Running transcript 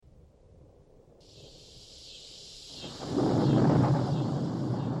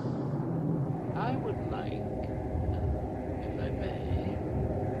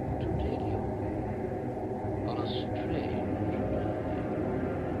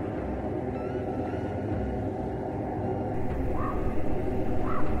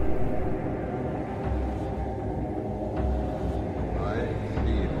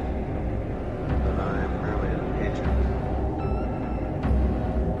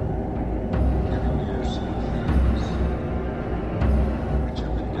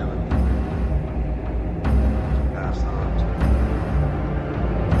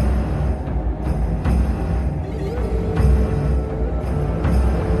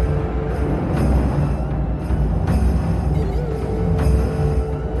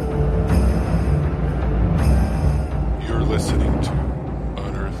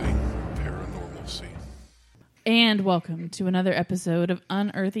And welcome to another episode of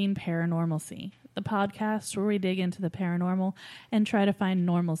Unearthing Paranormalcy, the podcast where we dig into the paranormal and try to find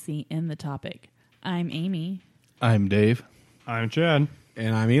normalcy in the topic. I'm Amy. I'm Dave. I'm Chad.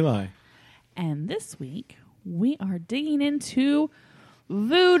 And I'm Eli. And this week, we are digging into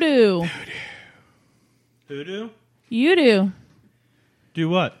voodoo. Voodoo? You do. Do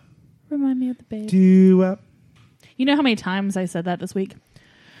what? Remind me of the babe. Do up. You know how many times I said that this week?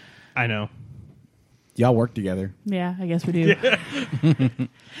 I know. Y'all work together. Yeah, I guess we do.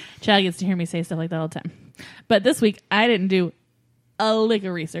 Chad gets to hear me say stuff like that all the time. But this week, I didn't do a lick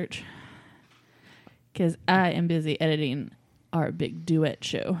of research because I am busy editing our big duet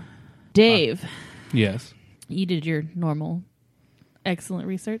show. Dave, Yes. you did your normal, excellent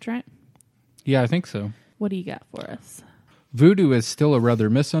research, right? Yeah, I think so. What do you got for us? Voodoo is still a rather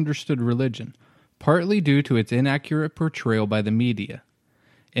misunderstood religion, partly due to its inaccurate portrayal by the media.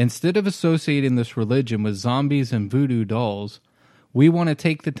 Instead of associating this religion with zombies and voodoo dolls, we want to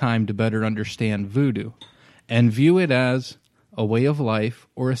take the time to better understand voodoo and view it as a way of life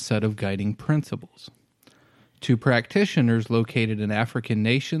or a set of guiding principles. To practitioners located in African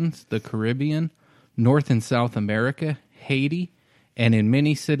nations, the Caribbean, North and South America, Haiti, and in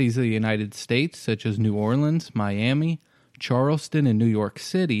many cities of the United States, such as New Orleans, Miami, Charleston, and New York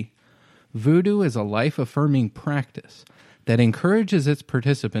City, voodoo is a life-affirming practice that encourages its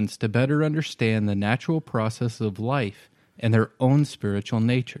participants to better understand the natural process of life and their own spiritual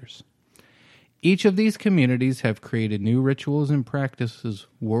natures. Each of these communities have created new rituals and practices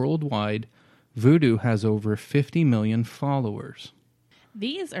worldwide. Voodoo has over 50 million followers.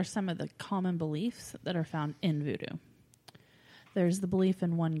 These are some of the common beliefs that are found in voodoo. There's the belief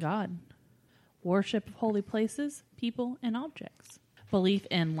in one God, worship of holy places, people, and objects, belief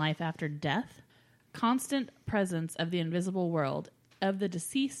in life after death, constant presence of the invisible world of the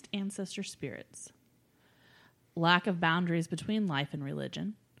deceased ancestor spirits, lack of boundaries between life and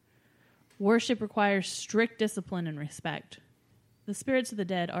religion. Worship requires strict discipline and respect. The spirits of the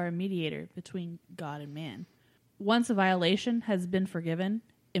dead are a mediator between God and man. Once a violation has been forgiven,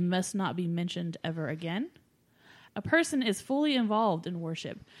 it must not be mentioned ever again. A person is fully involved in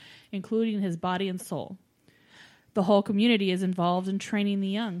worship, including his body and soul. The whole community is involved in training the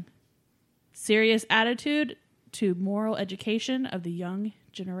young. Serious attitude to moral education of the young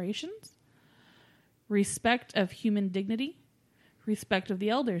generations. Respect of human dignity. Respect of the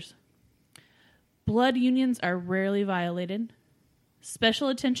elders. Blood unions are rarely violated. Special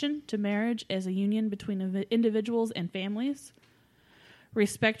attention to marriage as a union between individuals and families.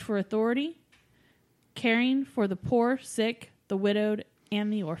 Respect for authority. Caring for the poor, sick, the widowed,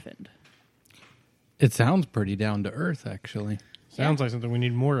 and the orphaned. It sounds pretty down to earth, actually. Sounds like something we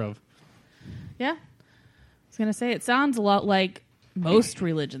need more of. Yeah. I was going to say, it sounds a lot like most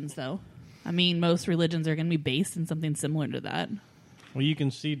religions, though. I mean, most religions are going to be based in something similar to that. Well, you can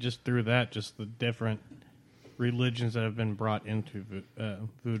see just through that, just the different religions that have been brought into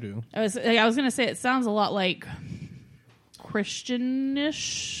voodoo. I was going to say, it sounds a lot like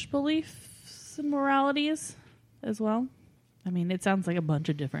Christianish beliefs and moralities as well. I mean, it sounds like a bunch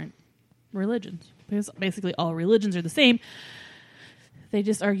of different religions. Because basically all religions are the same. They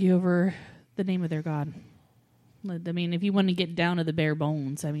just argue over the name of their God. I mean, if you want to get down to the bare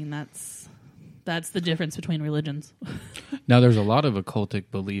bones, I mean, that's the difference between religions. Now, there's a lot of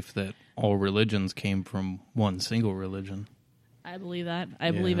occultic belief that all religions came from one single religion. I believe that.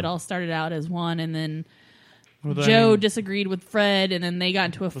 I believe it all started out as one, and then Well, Joe disagreed with Fred, and then they got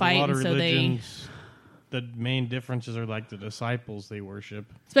into a fight, a lot of and so religions, the main differences are like the disciples they worship.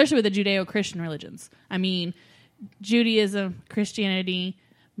 especially with the Judeo-Christian religions. I mean, Judaism, Christianity,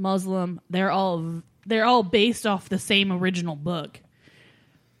 Muslim, they're all based off the same original book.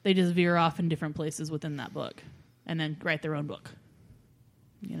 They just veer off in different places within that book and then write their own book.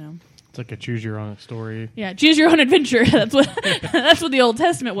 You know? It's like a choose your own story. Yeah, choose your own adventure. That's what the Old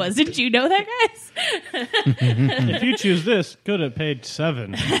Testament was. Didn't you know that, guys? If you choose this, could have paid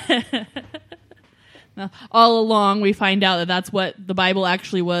 7. No, all along, we find out that that's what the Bible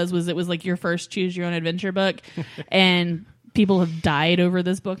actually was it was like your first choose your own adventure book, and people have died over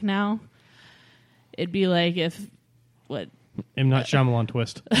this book now. It'd be like if M. Night Shyamalan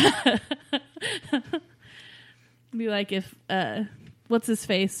twist. It'd be like if what's his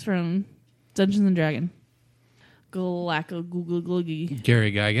face from Dungeons and Dragons? Galactic.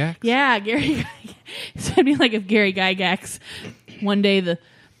 Gary Gygax? Yeah, Gary Gygax. So it'd be like if Gary Gygax one day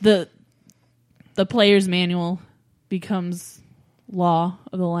the player's manual becomes law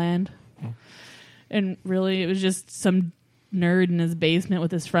of the land. And really it was just some nerd in his basement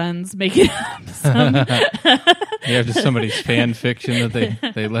with his friends making up some Yeah, just somebody's fan fiction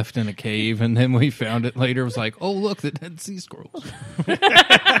that they left in a cave, and then we found it later. It was like, oh, look, the Dead Sea Scrolls.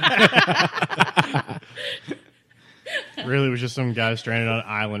 Really, it was just some guy stranded on an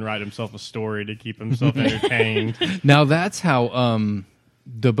island write himself a story to keep himself entertained. Now, that's how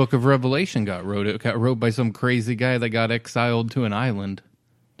the Book of Revelation got wrote. It got wrote by some crazy guy that got exiled to an island.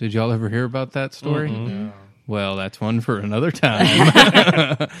 Did y'all ever hear about that story? Mm-hmm. No. Well, that's one for another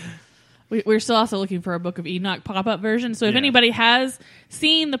time. We're still also looking for a Book of Enoch pop-up version. So if Yeah. anybody has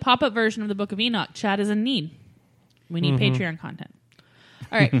seen the pop-up version of the Book of Enoch, Chad is in need. We need Patreon content.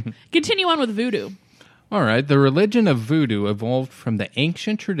 All right. Continue on with voodoo. All right. The religion of voodoo evolved from the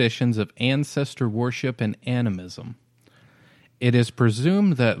ancient traditions of ancestor worship and animism. It is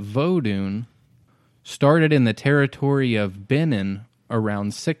presumed that Vodun started in the territory of Benin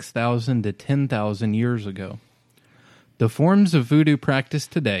around 6,000 to 10,000 years ago. The forms of voodoo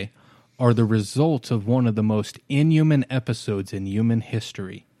practiced today are the result of one of the most inhuman episodes in human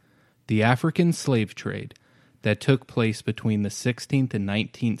history, the African slave trade that took place between the 16th and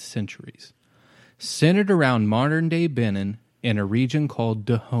 19th centuries, centered around modern-day Benin in a region called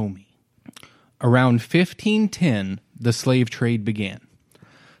Dahomey. Around 1510, the slave trade began.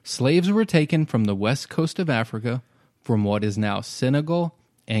 Slaves were taken from the west coast of Africa, from what is now Senegal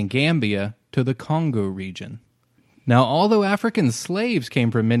and Gambia, to the Congo region. Now, although African slaves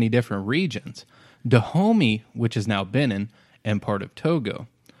came from many different regions, Dahomey, which is now Benin and part of Togo,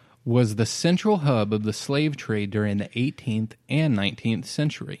 was the central hub of the slave trade during the 18th and 19th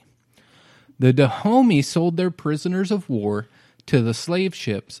century. The Dahomey sold their prisoners of war to the slave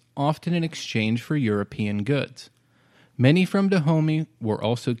ships, often in exchange for European goods. Many from Dahomey were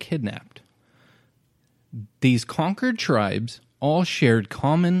also kidnapped. These conquered tribes all shared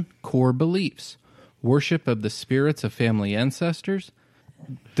common core beliefs: worship of the spirits of family ancestors,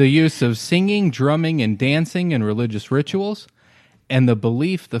 the use of singing, drumming, and dancing in religious rituals, and the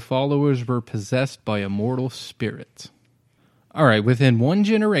belief the followers were possessed by immortal spirits. All right, within one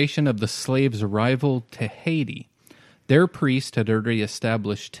generation of the slaves' arrival to Haiti, their priests had already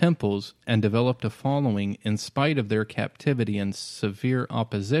established temples and developed a following in spite of their captivity and severe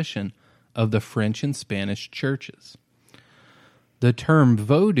opposition of the French and Spanish churches. The term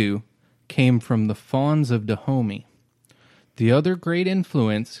Vodou came from the fawns of Dahomey. The other great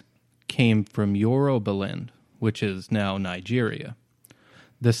influence came from Yorubaland, which is now Nigeria,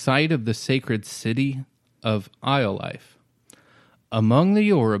 the site of the sacred city of Iolife. Among the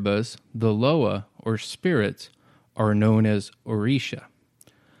Yorubas, the Loa, or spirits, are known as Orisha.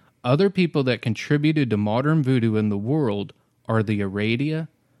 Other people that contributed to modern voodoo in the world are the Aradia,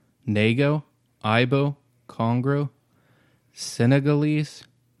 Nego, Ibo, Congro, Senegalese,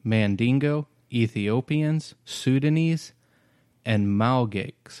 Mandingo, Ethiopians, Sudanese, and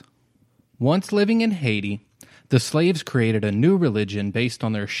Malgaches. Once living in Haiti, the slaves created a new religion based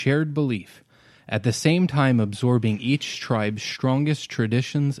on their shared belief, at the same time absorbing each tribe's strongest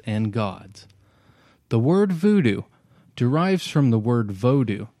traditions and gods. The word voodoo derives from the word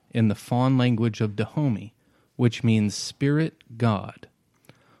Vodou in the Fon language of Dahomey, which means spirit god,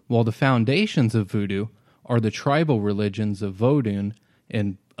 while the foundations of voodoo are the tribal religions of Vodun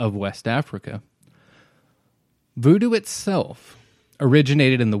and of West Africa. Voodoo itself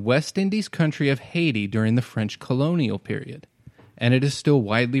originated in the West Indies country of Haiti during the French colonial period, and it is still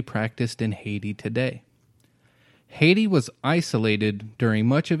widely practiced in Haiti today. Haiti was isolated during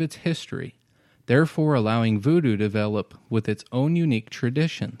much of its history, therefore allowing voodoo to develop with its own unique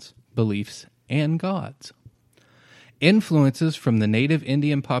traditions, beliefs, and gods. Influences from the native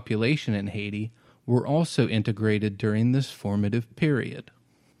Indian population in Haiti were also integrated during this formative period.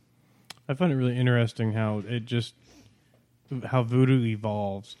 I find it really interesting how voodoo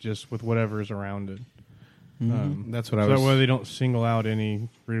evolves just with whatever is around it. That's what I So was. that way they don't single out any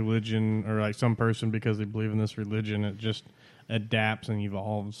religion or like some person because they believe in this religion. It just adapts and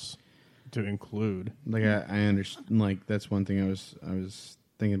evolves to include. Like I understand. Like that's one thing I was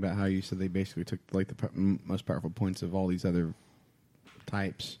thinking about how you said they basically took like the most powerful points of all these other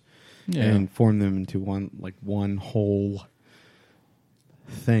types and formed them into one whole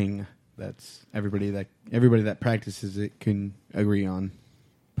thing. That's everybody that practices it can agree on.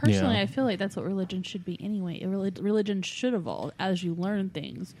 Personally, Yeah. I feel like that's what religion should be anyway. Religion should evolve as you learn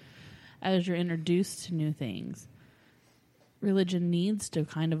things, as you're introduced to new things. Religion needs to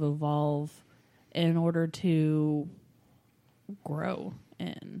kind of evolve in order to grow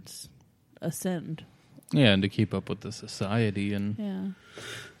and ascend. Yeah, and to keep up with the society. And Yeah.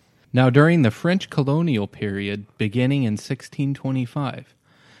 now, during the French colonial period, beginning in 1625,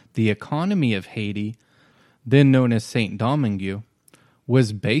 the economy of Haiti, then known as Saint-Domingue,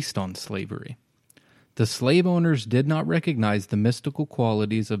 was based on slavery. The slave owners did not recognize the mystical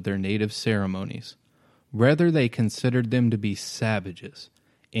qualities of their native ceremonies. Rather, they considered them to be savages,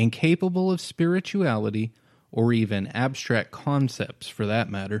 incapable of spirituality or even abstract concepts for that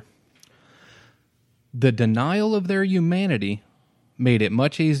matter. The denial of their humanity made it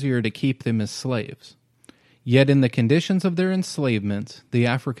much easier to keep them as slaves. Yet in the conditions of their enslavement, the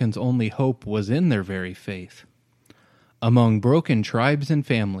Africans' only hope was in their very faith. Among broken tribes and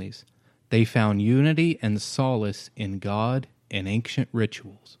families, they found unity and solace in God and ancient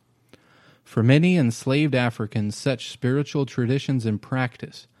rituals. For many enslaved Africans, such spiritual traditions and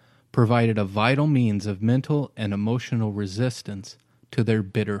practice provided a vital means of mental and emotional resistance to their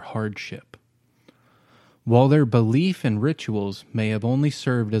bitter hardship. While their belief and rituals may have only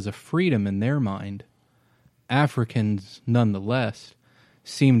served as a freedom in their mind, Africans, nonetheless,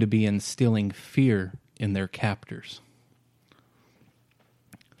 seem to be instilling fear in their captors.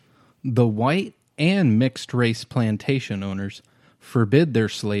 The white and mixed-race plantation owners forbid their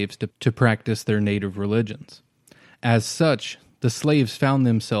slaves to practice their native religions. As such, the slaves found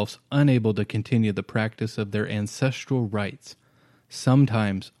themselves unable to continue the practice of their ancestral rites,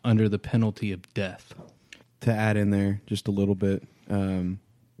 sometimes under the penalty of death. To add in there just a little bit,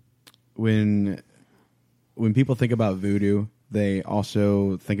 when people think about voodoo, they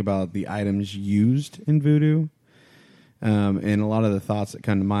also think about the items used in voodoo. And a lot of the thoughts that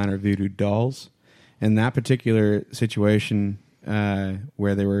come to mind are voodoo dolls. In that particular situation,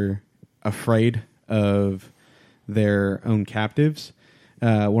 where they were afraid of their own captives,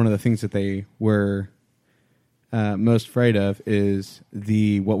 one of the things that they were most afraid of is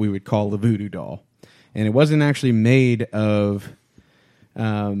what we would call the voodoo doll. And it wasn't actually made of...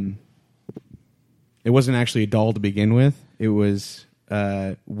 it wasn't actually a doll to begin with. It was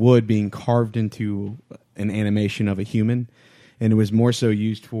wood being carved into an animation of a human, and it was more so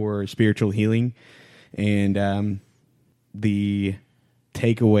used for spiritual healing and the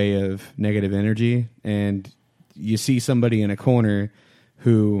takeaway of negative energy. And you see somebody in a corner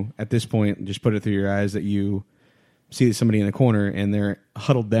who, at this point, just put it through your eyes that you see somebody in a corner and they're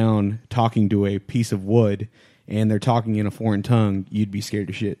huddled down talking to a piece of wood, and they're talking in a foreign tongue, you'd be scared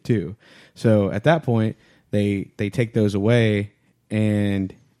to shit too. So at that point, they take those away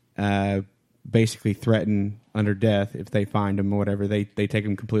and basically threaten under death if they find them or whatever. They take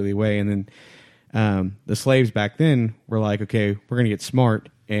them completely away. And then the slaves back then were like, okay, we're going to get smart.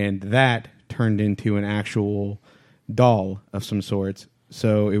 And that turned into an actual doll of some sorts.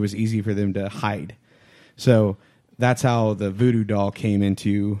 So it was easy for them to hide. So that's how the voodoo doll came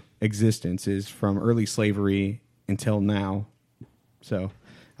into existence, is from early slavery until now. So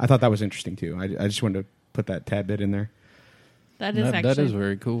I thought that was interesting too. I just wanted to put that tad bit in there. That is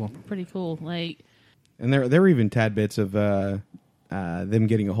very cool. Pretty cool. And there were even tad bits of them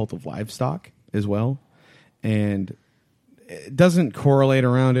getting a hold of livestock as well. And it doesn't correlate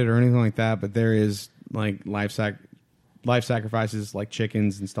around it or anything like that, but there is like life sacrifices like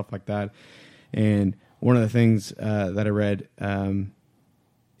chickens and stuff like that. And one of the things that I read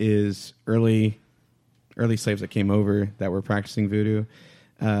is early slaves that came over that were practicing voodoo,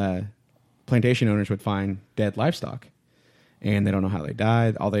 plantation owners would find dead livestock, and they don't know how they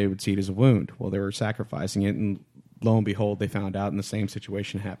died. All they would see it as a wound. Well, they were sacrificing it, and lo and behold, they found out, and the same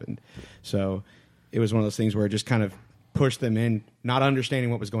situation happened. So it was one of those things where it just kind of pushed them in, not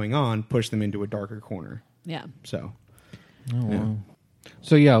understanding what was going on, pushed them into a darker corner. Yeah. So, wow.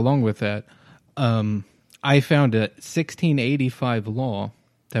 So yeah, along with that, I found a 1685 law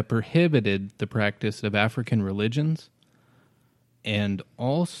that prohibited the practice of African religions and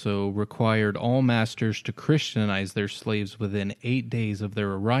also required all masters to Christianize their slaves within 8 days of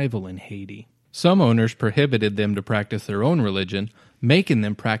their arrival in Haiti. Some owners prohibited them to practice their own religion, making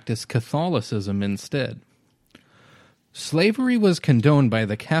them practice Catholicism instead. Slavery was condoned by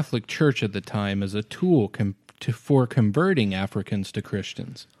the Catholic Church at the time as a tool for converting Africans to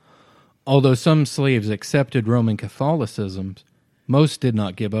Christians. Although some slaves accepted Roman Catholicism, most did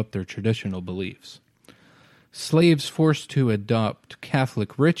not give up their traditional beliefs. Slaves forced to adopt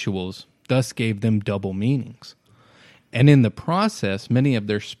Catholic rituals thus gave them double meanings. And in the process, many of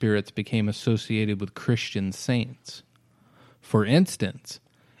their spirits became associated with Christian saints. For instance,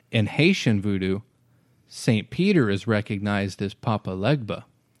 in Haitian voodoo, St. Peter is recognized as Papa Legba,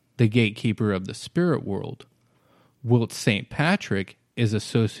 the gatekeeper of the spirit world, whilst St. Patrick is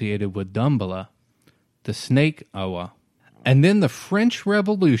associated with Dumbala, the snake awa. And then the French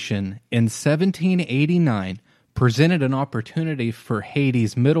Revolution in 1789 presented an opportunity for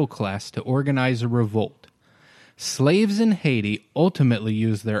Haiti's middle class to organize a revolt. Slaves in Haiti ultimately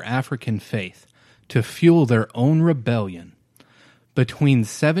used their African faith to fuel their own rebellion. Between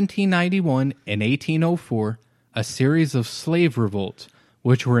 1791 and 1804, a series of slave revolts,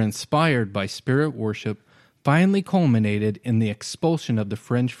 which were inspired by spirit worship, finally culminated in the expulsion of the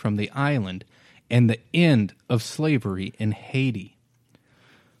French from the island and the end of slavery in Haiti.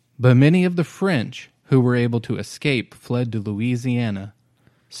 But many of the French who were able to escape fled to Louisiana,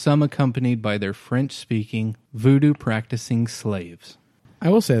 some accompanied by their French-speaking, voodoo-practicing slaves. I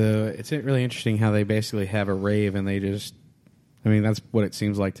will say, though, it's really interesting how they basically have a rave and they just... I mean, that's what it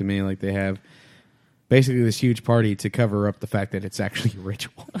seems like to me. Like, they have basically this huge party to cover up the fact that it's actually a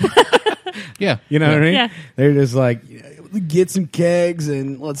ritual. Yeah. You know what I mean? Yeah. They're just like, get some kegs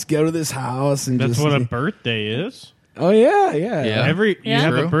and let's go to this house. And That's just, what a birthday is. Oh, yeah. Yeah. You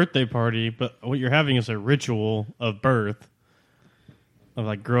have True. a birthday party, but what you're having is a ritual of birth, of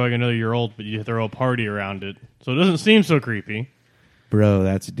like growing another year old, but you throw a party around it. So it doesn't seem so creepy. Bro,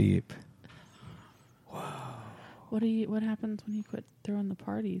 that's deep. What happens when you quit throwing the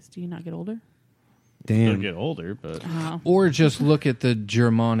parties? Do you not get older? You'll Damn. get older, but Oh. Or just look at the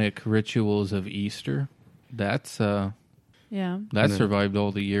Germanic rituals of Easter. That's Yeah. that survived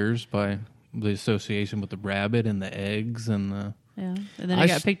all the years by the association with the rabbit and the eggs and the... Yeah. And then I it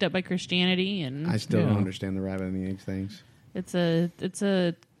got s- picked up by Christianity, and I still Yeah. don't understand the rabbit and the egg things. it's a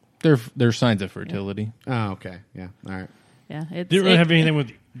They're signs of fertility. Oh, okay. Yeah. All right. yeah. It's didn't really it have anything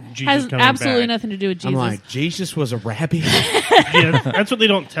with Jesus has coming absolutely back. nothing to do with Jesus. I'm like, Jesus was a rabbit? Yeah, that's what they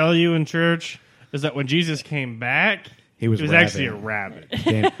don't tell you in church, is that when Jesus came back, He was it was rabbit. actually a rabbit.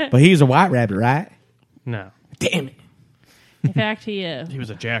 Damn. But he's a white rabbit, right? No, Damn it. In fact, he he was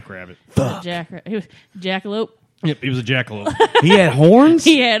a jackrabbit. was jackalope. Yep, he was a jackalope. He had horns?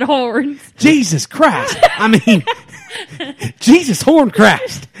 He had horns. Jesus Christ. I mean, Jesus horn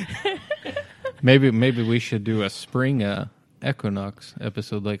Christ. Maybe we should do a spring equinox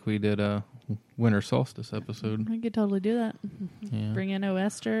episode like we did a winter solstice episode. I could totally do that. Yeah. Bring in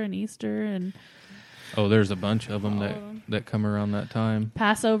Oester and Easter and Oh, there's a bunch of them that come around that time.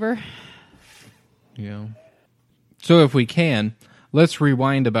 Passover. Yeah. So if we can, let's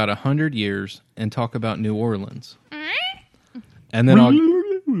rewind about 100 years and talk about New Orleans. And then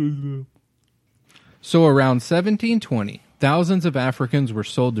So around 1720, thousands of Africans were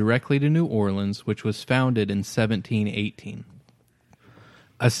sold directly to New Orleans, which was founded in 1718.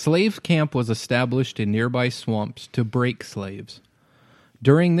 A slave camp was established in nearby swamps to break slaves.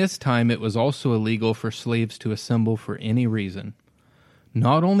 During this time, it was also illegal for slaves to assemble for any reason.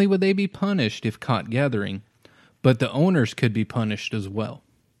 Not only would they be punished if caught gathering, but the owners could be punished as well.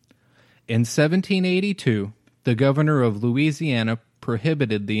 In 1782, the governor of Louisiana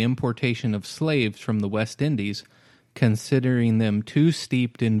prohibited the importation of slaves from the West Indies, considering them too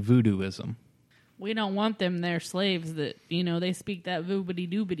steeped in voodooism. We don't want them there slaves that, they speak that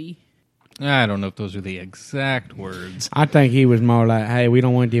voobity doobity. I don't know if those are the exact words. I think he was more like, hey, we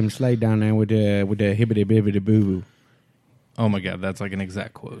don't want them slave down there with the hibbity bibbity boo boo. Oh my God, that's like an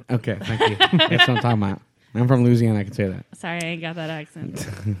exact quote. Okay, thank you. That's what I'm talking about. I'm from Louisiana, I can say that. Sorry, I ain't got that accent.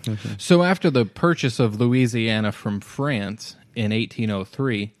 So after the purchase of Louisiana from France in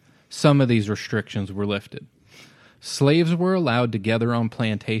 1803, some of these restrictions were lifted. Slaves were allowed to gather on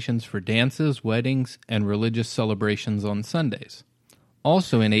plantations for dances, weddings, and religious celebrations on Sundays.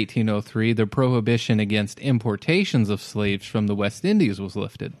 Also in 1803, the prohibition against importations of slaves from the West Indies was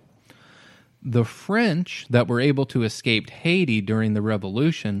lifted. The French that were able to escape Haiti during the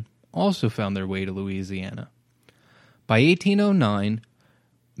Revolution also found their way to Louisiana. By 1809,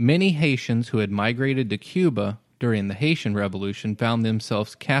 many Haitians who had migrated to Cuba during the Haitian Revolution found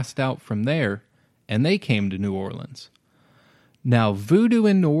themselves cast out from there, and they came to New Orleans. Now, voodoo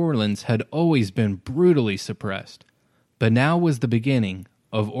in New Orleans had always been brutally suppressed, but now was the beginning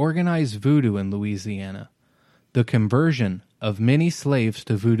of organized voodoo in Louisiana. The conversion of many slaves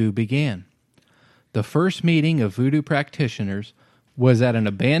to voodoo began. The first meeting of voodoo practitioners was at an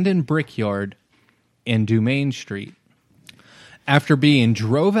abandoned brickyard in Dumaine Street. After being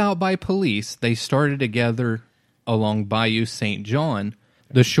drove out by police, they started to gather along Bayou St. John,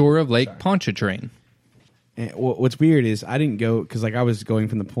 the shore of Lake Pontchartrain. And what's weird is I didn't go, because I was going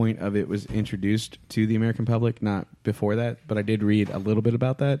from the point of it was introduced to the American public, not before that, but I did read a little bit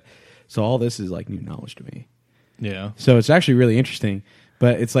about that. So all this is like new knowledge to me. Yeah. So it's actually really interesting,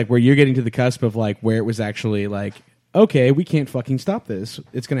 but it's like where you're getting to the cusp of like where it was actually like, okay, we can't fucking stop this.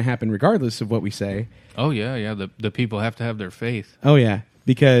 It's going to happen regardless of what we say. Oh, yeah. The people have to have their faith. Oh, yeah,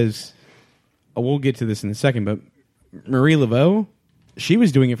 because we'll get to this in a second, but Marie Laveau, she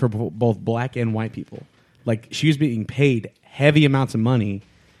was doing it for both black and white people. Like, she was being paid heavy amounts of money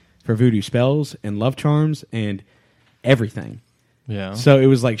for voodoo spells and love charms and everything. Yeah. So it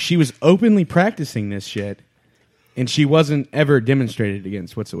was like she was openly practicing this shit, and she wasn't ever demonstrated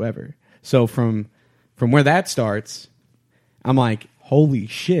against whatsoever. So from where that starts, I'm like, holy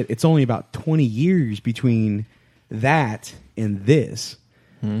shit! It's only about 20 years between that and this.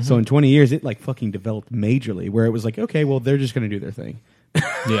 Mm-hmm. So in 20 years, it like fucking developed majorly, where it was like, okay, well, they're just going to do their thing.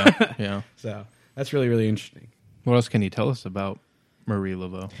 Yeah. So that's really, really interesting. What else can you tell us about Marie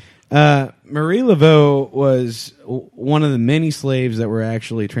Laveau? Marie Laveau was one of the many slaves that were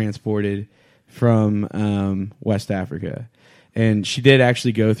actually transported from West Africa. And she did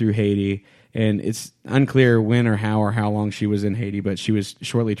actually go through Haiti. And it's unclear when or how long she was in Haiti, but she was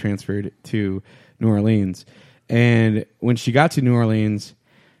shortly transferred to New Orleans. And when she got to New Orleans,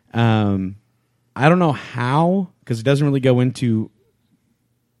 I don't know how, because it doesn't really go into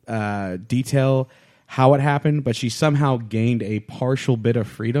detail how it happened, but she somehow gained a partial bit of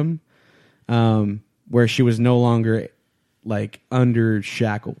freedom, where she was no longer like under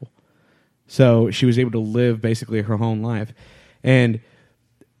shackle. So she was able to live basically her whole life. And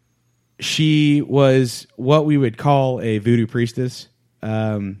she was what we would call a voodoo priestess.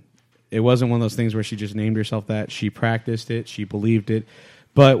 It wasn't one of those things where she just named herself that. She practiced it. She believed it.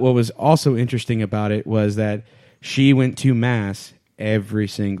 But what was also interesting about it was that she went to Mass every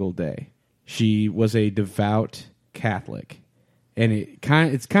single day. She was a devout Catholic. And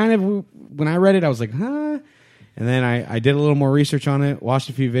it's kind of, when I read it, I was like, huh? And then I did a little more research on it, watched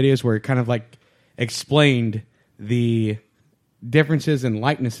a few videos where it kind of like explained the differences and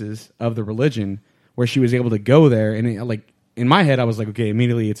likenesses of the religion, where she was able to go there. And it, like, in my head, I was like, okay,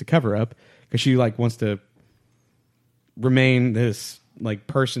 immediately it's a cover up, because she like wants to remain this like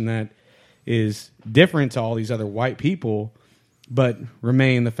person that is different to all these other white people, but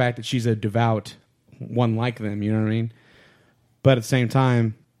remain the fact that she's a devout one like them. You know what I mean? But at the same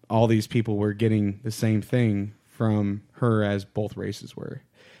time, all these people were getting the same thing from her as both races were.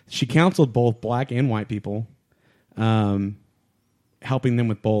 She counseled both black and white people, helping them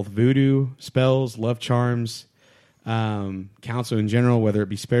with both voodoo spells, love charms, counsel in general, whether it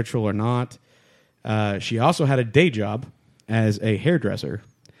be spiritual or not. She also had a day job as a hairdresser,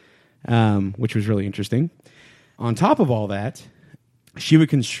 which was really interesting. On top of all that, she would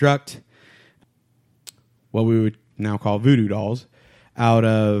construct what we would now call voodoo dolls out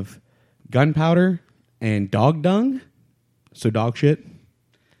of gunpowder and dog dung. So dog shit.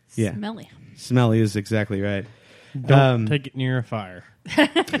 Yeah. Smelly is exactly right. Don't take it near a fire.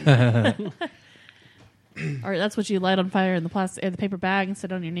 Or that's what you light on fire in the paper bag and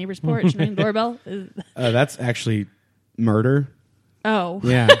sit on your neighbor's porch and ring the doorbell. That's actually murder. Oh.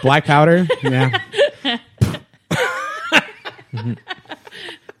 Yeah. Black powder. Yeah.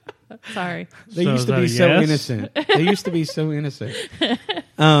 Sorry. They used to be so innocent. They used to be so innocent.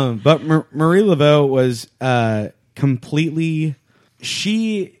 But Marie Laveau was completely...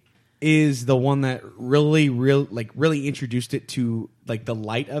 She is the one that really introduced it to like the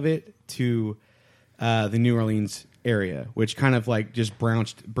light of it to the New Orleans area, which kind of like just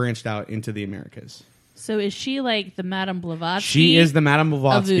branched out into the Americas. So is she like the Madame Blavatsky? She is the Madame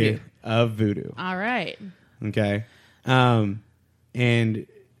Blavatsky of voodoo. All right. Okay. And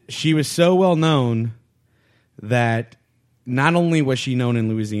she was so well known that not only was she known in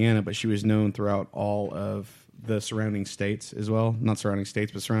Louisiana, but she was known throughout all of the surrounding states as well. Not surrounding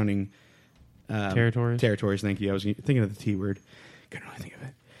states, but surrounding territories. Territories, thank you. I was thinking of the T word. Couldn't really think of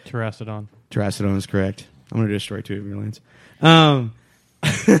it. Terracedon. Terracedon is correct. I'm going to destroy 2 of your lands.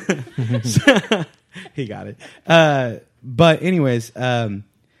 He got it. But anyways,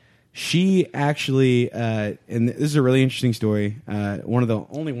 she actually, and this is a really interesting story. One of the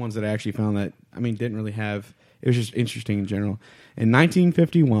only ones that I actually found that, didn't really have, it was just interesting in general. In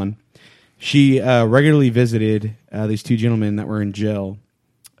 1951, she regularly visited these 2 gentlemen that were in jail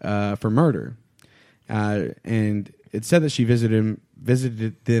for murder. And it said that she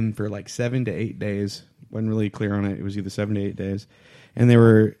visited them for like 7 to 8 days. Wasn't really clear on it. It was either 7 to 8 days. And they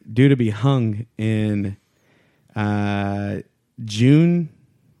were due to be hung in June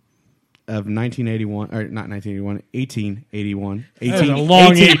of 1981, or not 1981, 1881. That was a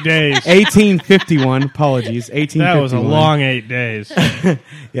long 8 days. 1851, apologies. 1851. That was a long 8 days.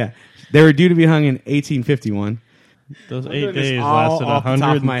 Yeah. They were due to be hung in 1851. Those 8 days lasted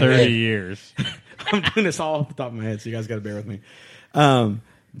 130 years. I'm doing this all off the top of my head, so you guys got to bear with me.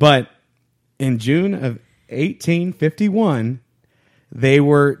 But in June of 1851, they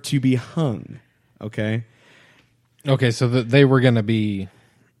were to be hung. Okay. Okay, so they were going to be...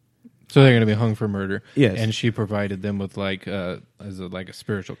 So they're going to be hung for murder. Yes. And she provided them with like a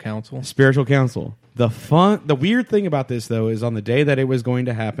spiritual counsel. Spiritual counsel. The weird thing about this, though, is on the day that it was going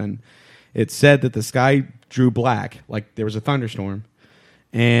to happen, it said that the sky drew black, like there was a thunderstorm.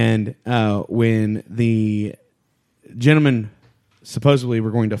 And when the gentlemen supposedly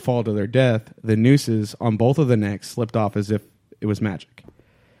were going to fall to their death, the nooses on both of the necks slipped off as if it was magic.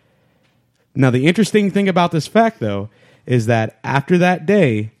 Now, the interesting thing about this fact, though, is that after that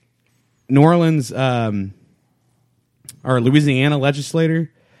day, New Orleans or Louisiana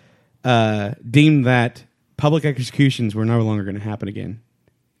legislator deemed that public executions were no longer going to happen again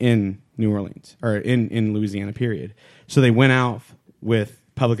in New Orleans or in Louisiana, period. So they went out with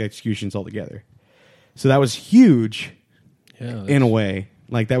public executions altogether. So that was huge in a way.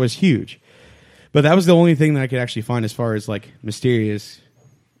 Like, that was huge. But that was the only thing that I could actually find as far as, like, mysterious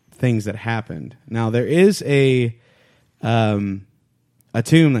things that happened. Now, there is a tomb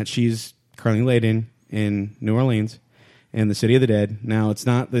that she's currently laid in New Orleans in the City of the Dead. Now, it's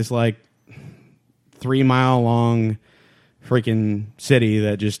not this, like, 3-mile long freaking city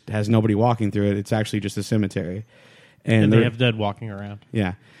that just has nobody walking through it. It's actually just a cemetery. And they have dead walking around.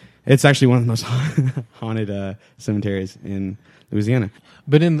 Yeah. It's actually one of the most haunted cemeteries in Louisiana.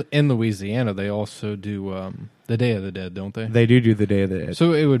 But in Louisiana, they also do the Day of the Dead, don't they? They do the Day of the Dead.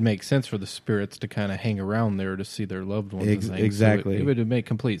 So it would make sense for the spirits to kind of hang around there to see their loved ones. And things. Exactly. So it would make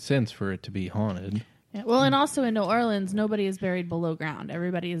complete sense for it to be haunted. Yeah, well, and also in New Orleans, nobody is buried below ground.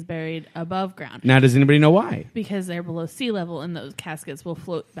 Everybody is buried above ground. Now, does anybody know why? Because they're below sea level, and those caskets will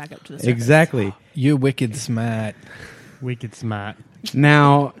float back up to the surface. Exactly. You wicked smart. Wicked smart.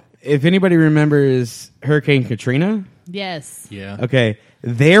 Now, if anybody remembers Hurricane Katrina, Yes. Yeah. okay,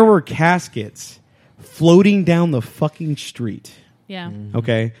 there were caskets floating down the fucking street. Yeah.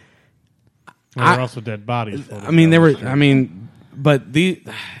 Okay, There were also dead bodies. I mean, there were. I mean, but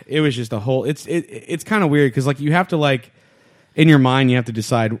it was just a whole. It's kind of weird because, like, you have to, like, in your mind, you have to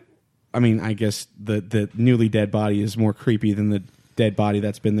decide. I mean, I guess the newly dead body is more creepy than the dead body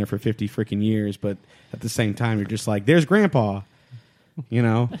that's been there for 50 freaking years. But at the same time, you're just like, there's Grandpa. You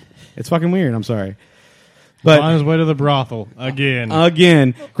know, it's fucking weird. I'm sorry, but on his way to the brothel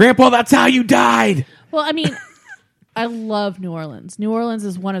again. Grandpa, that's how you died. Well, I mean, I love New Orleans. New Orleans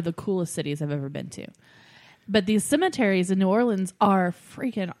is one of the coolest cities I've ever been to. But these cemeteries in New Orleans are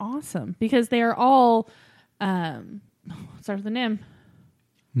freaking awesome because they are all, start with the name.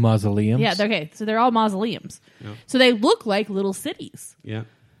 Mausoleums. Yeah, okay. So they're all mausoleums. Yeah. So they look like little cities. Yeah,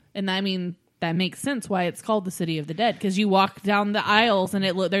 And I mean, that makes sense why it's called the City of the Dead because you walk down the aisles and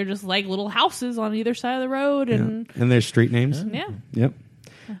they're just like little houses on either side of the road. And there's street names. yeah. Yep.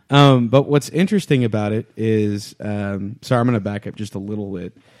 But what's interesting about it is, sorry, I'm going to back up just a little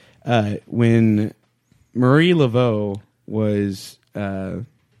bit. When Marie Laveau was in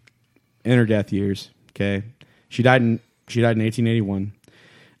her death years, okay, she died in 1881.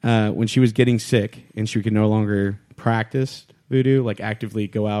 When she was getting sick and she could no longer practice voodoo, like actively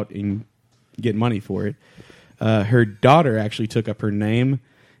go out and get money for it, her daughter actually took up her name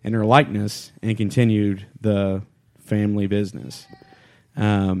and her likeness and continued the family business.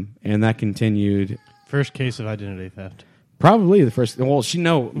 And that continued. First case of identity theft. Probably the first. Well,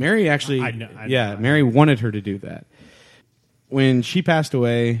 Mary actually. I know. Mary wanted her to do that. When she passed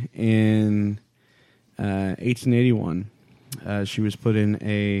away in 1881, she was put in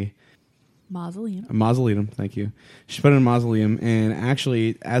a mausoleum. Thank you. She's put in a mausoleum, and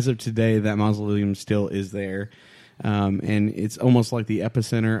actually, as of today, that mausoleum still is there, and it's almost like the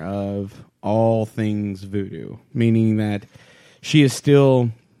epicenter of all things voodoo, meaning that she is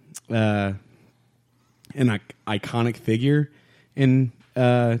still an iconic figure in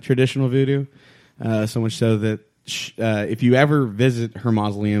traditional voodoo, so much so that if you ever visit her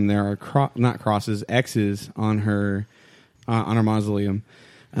mausoleum, there are not crosses, X's on her mausoleum.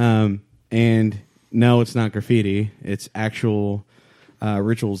 And no, it's not graffiti. It's actual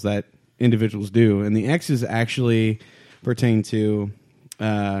rituals that individuals do. And the X's actually pertain to,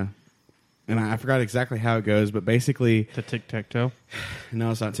 and I forgot exactly how it goes, but basically... To tic-tac-toe?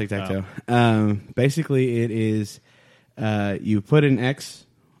 No, it's not tic-tac-toe. Basically, it is you put an X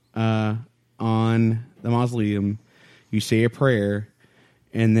on the mausoleum, you say a prayer,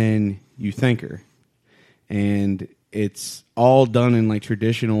 and then you thank her. And it's all done in like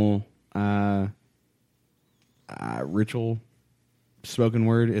traditional... ritual spoken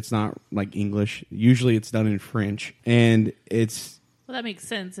word. It's not like English. Usually it's done in French, and it's... Well, that makes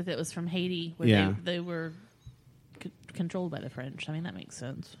sense if it was from Haiti where they were controlled by the French. I mean, that makes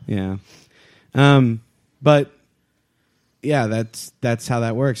sense. Yeah. But yeah, that's how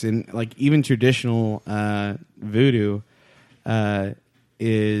that works. And like even traditional voodoo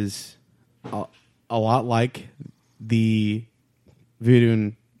is a lot like the voodoo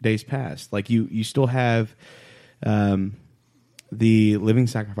in days past. Like you still have the living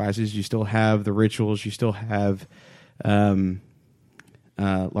sacrifices, you still have the rituals, you still have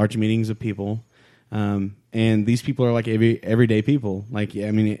large meetings of people. And these people are like everyday people. Like,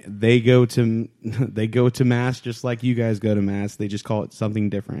 I mean, they go to mass just like you guys go to mass. They just call it something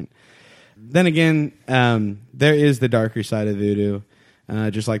different. Then again, there is the darker side of voodoo,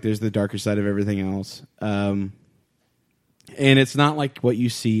 just like there's the darker side of everything else. And it's not like what you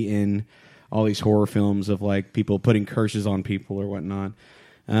see in all these horror films of like people putting curses on people or whatnot.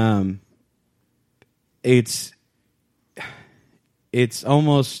 It's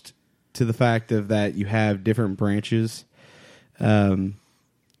almost to the fact of that you have different branches, and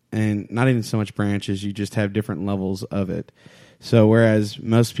not even so much branches, you just have different levels of it. So whereas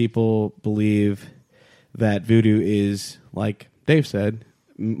most people believe that voodoo is, like Dave said,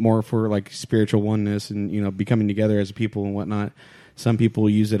 more for like spiritual oneness and, you know, becoming together as a people and whatnot, some people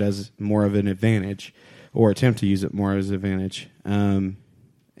use it as more of an advantage or attempt to use it more as an advantage. And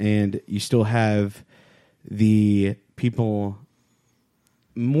you still have the people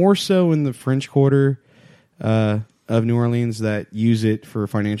more so in the French Quarter of New Orleans that use it for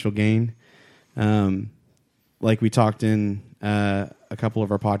financial gain. Like we talked in a couple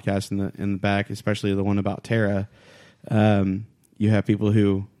of our podcasts in the back, especially the one about Tara. You have people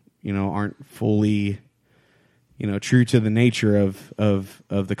who, you know, aren't fully, you know, true to the nature of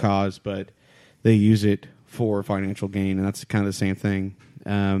the cause, but they use it for financial gain, and that's kind of the same thing.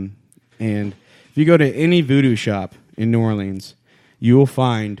 And if you go to any voodoo shop in New Orleans, you will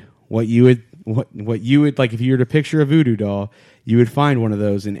find what you would like. If you were to picture a voodoo doll, you would find one of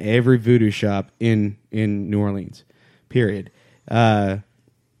those in every voodoo shop in New Orleans. Period. A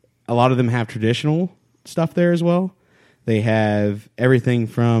lot of them have traditional stuff there as well. They have everything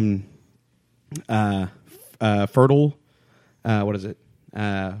from fertile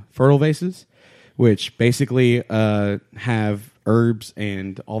vases, which basically have herbs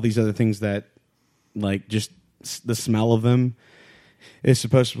and all these other things that, like, just the smell of them is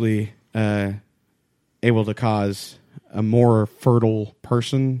supposedly able to cause a more fertile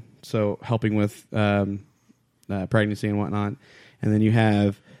person, so helping with pregnancy and whatnot. And then you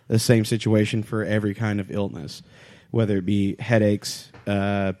have the same situation for every kind of illness, whether it be headaches,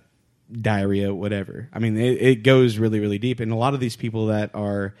 diarrhea, whatever. I mean, it goes really, really deep. And a lot of these people that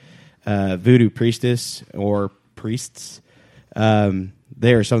are voodoo priestess or priests,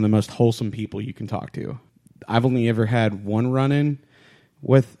 they are some of the most wholesome people you can talk to. I've only ever had one run-in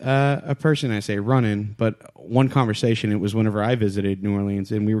with a person. I say run-in, but one conversation. It was whenever I visited New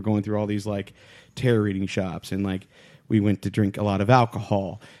Orleans, and we were going through all these like tarot reading shops, and like we went to drink a lot of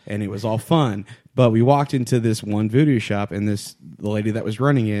alcohol, and it was all fun. But we walked into this one voodoo shop, and the lady that was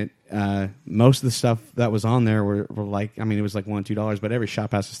running it, most of the stuff that was on there were like, I mean, it was like $1, $2, but every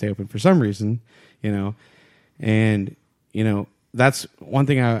shop has to stay open for some reason, you know. And, you know, that's one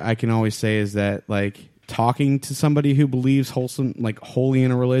thing I can always say is that, like, talking to somebody who believes wholly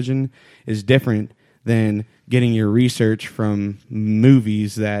in a religion is different than getting your research from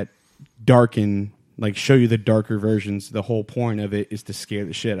movies that darken, like, show you the darker versions. The whole point of it is to scare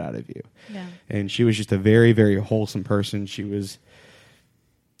the shit out of you. Yeah. And she was just a very, very wholesome person. She was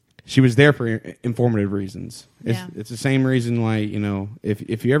there for informative reasons. It's the same reason why, you know,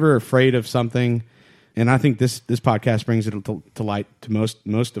 if you're ever afraid of something, and I think this podcast brings it to light to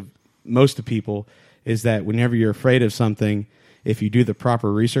most of people, is that whenever you're afraid of something, if you do the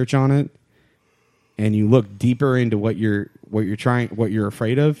proper research on it and you look deeper into what you're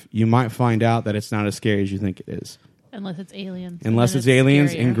afraid of, you might find out that it's not as scary as you think it is. Unless it's aliens. Unless it's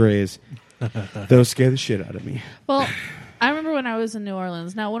aliens and grays. Those scare the shit out of me. Well, I remember when I was in New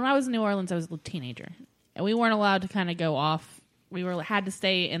Orleans. Now, when I was in New Orleans, I was a teenager, and we weren't allowed to kind of go off. We had to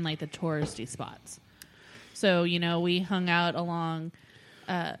stay in like the touristy spots. So, you know, we hung out along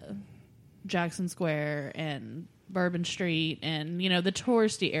Jackson Square and Bourbon Street, and, you know, the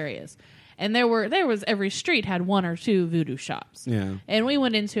touristy areas. And there was every street had one or two voodoo shops. Yeah. And we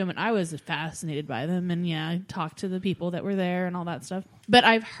went into them, and I was fascinated by them. And yeah, I talked to the people that were there and all that stuff. But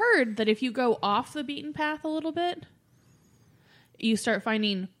I've heard that if you go off the beaten path a little bit, you start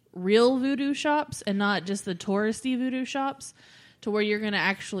finding real voodoo shops and not just the touristy voodoo shops, to where you're going to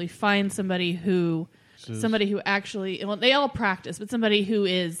actually find somebody who actually, well, they all practice, but somebody who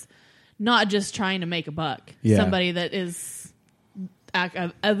is not just trying to make a buck. Yeah. Somebody that is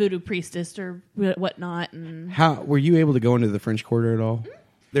a voodoo priestess or whatnot. And how were you able to go into the French Quarter at all?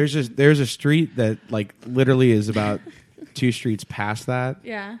 Mm-hmm. There's a street that, like, literally is about 2 streets past that.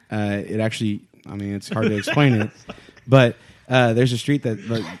 Yeah. It actually, I mean, it's hard to explain it, but there's a street that,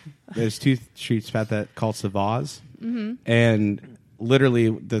 like, there's 2 streets past that called Savaz, mm-hmm. and literally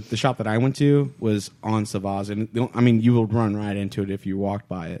the shop that I went to was on Savaz, and I mean, you will run right into it if you walked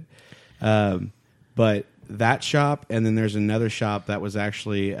by it. But that shop, and then there's another shop that was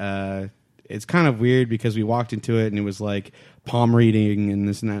actually it's kind of weird because we walked into it and it was like palm reading and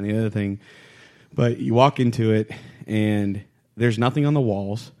this and that and the other thing. But you walk into it and there's nothing on the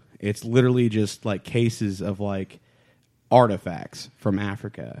walls. It's literally just like cases of like artifacts from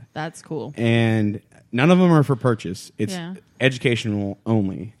Africa. That's cool. And none of them are for purchase. It's educational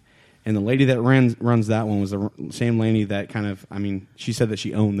only. And the lady that runs that one was the same lady that kind of, I mean, she said that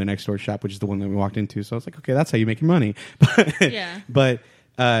she owned the next door shop, which is the one that we walked into. So I was like, okay, that's how you make your money. But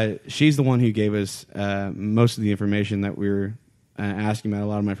she's the one who gave us most of the information that we were asking about. A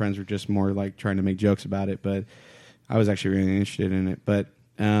lot of my friends were just more like trying to make jokes about it, but I was actually really interested in it. But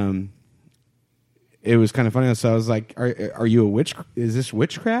it was kind of funny. So I was like, are you a witch? Is this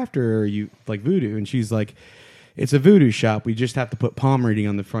witchcraft or are you like voodoo? And she's like, it's a voodoo shop. We just have to put palm reading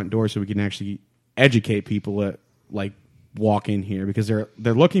on the front door so we can actually educate people that like walk in here because they're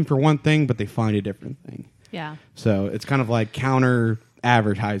looking for one thing, but they find a different thing. Yeah. So it's kind of like counter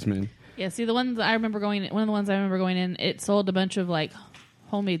advertisement. Yeah. See, one of the ones I remember going in, it sold a bunch of like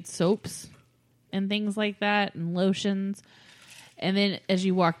homemade soaps and things like that and lotions. And then as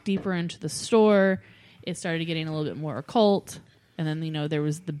you walk deeper into the store, it started getting a little bit more occult. And then, you know, there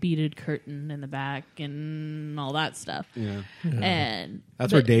was the beaded curtain in the back and all that stuff. Yeah. And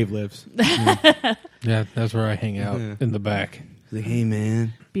that's where Dave lives. Yeah, that's where I hang out, in the back. Like, hey,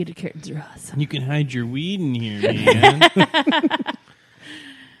 man. Beaded curtains are awesome. You can hide your weed in here, man.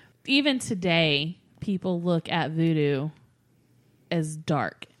 Even today, people look at voodoo as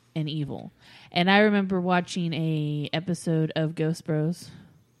dark and evil. And I remember watching a episode of Ghost Bros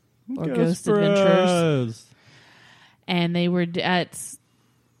or Ghost Adventures. And they were at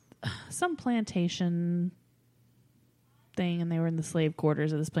some plantation thing, and they were in the slave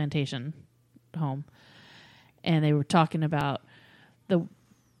quarters of this plantation home. And they were talking about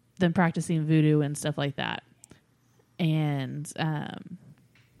them practicing voodoo and stuff like that. And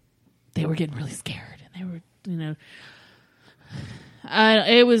they were getting really scared. And they were, you know...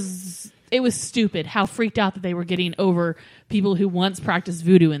 it was stupid how freaked out that they were getting over people who once practiced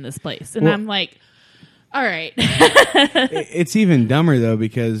voodoo in this place. And I'm like... All right. It's even dumber though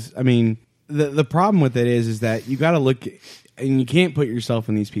because I mean the problem with it is that you got to look and you can't put yourself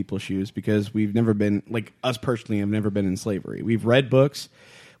in these people's shoes because we've never been like us personally have never been in slavery. We've read books,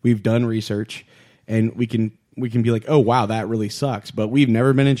 we've done research, and we can be like, oh wow, that really sucks. But we've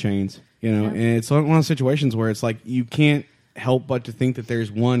never been in chains, you know. Yeah. And it's one of those situations where it's like you can't help but to think that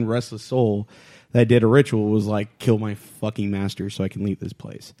there's one restless soul that did a ritual was like kill my fucking master so I can leave this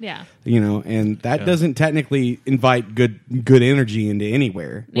place. Yeah. You know, and that doesn't technically invite good energy into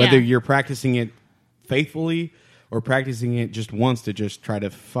anywhere. Whether you're practicing it faithfully or practicing it just once to just try to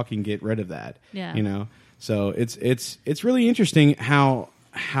fucking get rid of that. Yeah. You know? So it's really interesting how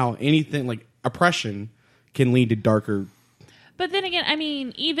anything like oppression can lead to darker. But then again, I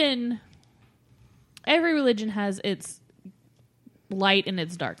mean, even every religion has its light and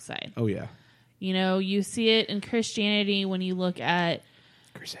its dark side. Oh yeah. You know, you see it in Christianity when you look at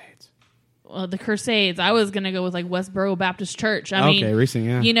Crusades. Well, the Crusades. I was going to go with like Westboro Baptist Church. I mean, recent,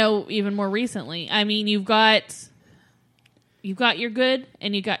 yeah. You know, even more recently. I mean, you've got your good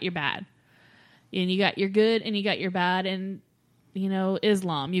and you got your bad. And you got your good and you got your bad. And, you know,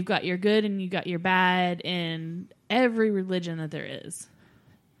 Islam. You've got your good and you got your bad in every religion that there is.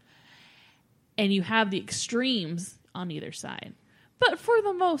 And you have the extremes on either side. But for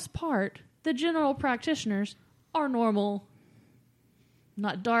the most part, the general practitioners are normal,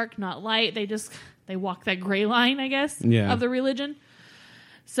 not dark, not light. They walk that gray line, I guess, of the religion.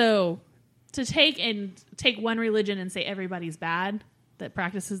 So to take one religion and say everybody's bad that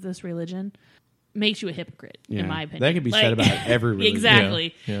practices this religion makes you a hypocrite, in my opinion. That could be said about every religion.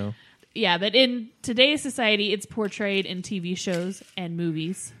 Exactly. Yeah. Yeah, but in today's society, it's portrayed in TV shows and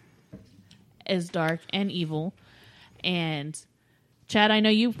movies as dark and evil. And Chad, I know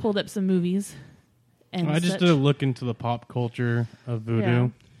you've pulled up some movies. And I just did a look into the pop culture of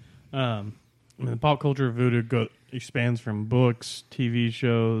voodoo. Yeah. I mean, the pop culture of voodoo expands from books, TV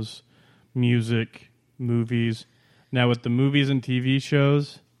shows, music, movies. Now, with the movies and TV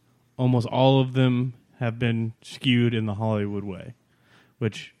shows, almost all of them have been skewed in the Hollywood way,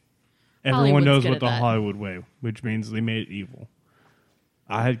 which everyone knows what the Hollywood way, which means they made it evil.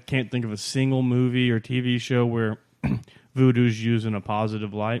 I can't think of a single movie or TV show where voodoo's used in a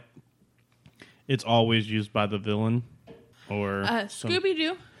positive light. It's always used by the villain or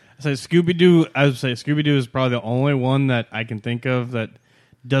Scooby-Doo. I would say Scooby-Doo is probably the only one that I can think of that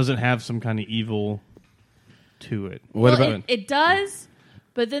doesn't have some kind of evil to it. What about it does,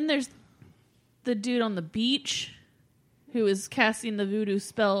 but then there's the dude on the beach who is casting the voodoo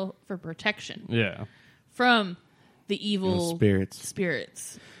spell for protection. Yeah. From the evil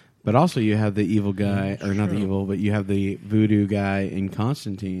spirits. But also you have the evil guy, Yeah, or not the true. evil, but you have the voodoo guy in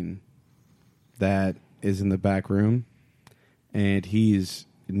Constantine that is in the back room, and he's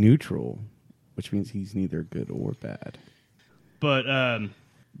neutral, which means he's neither good or bad. But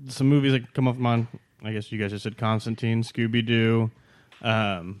some movies that come off mind, I guess you guys just said Constantine, Scooby-Doo,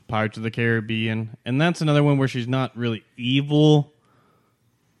 Pirates of the Caribbean. And that's another one where she's not really evil,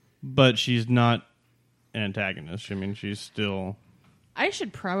 but she's not an antagonist. I mean, she's still... I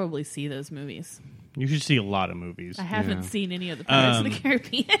should probably see those movies. You should see a lot of movies. I haven't Yeah. seen any of the Pirates of the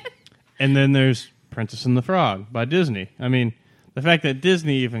Caribbean. And then there's Princess and the Frog by Disney. I mean, the fact that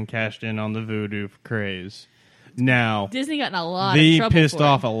Disney even cashed in on the voodoo craze. Now, Disney got in a lot of they trouble pissed for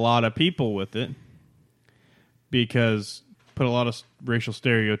off it. a lot of people with it because put a lot of racial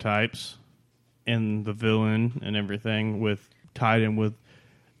stereotypes in the villain and everything with tied in with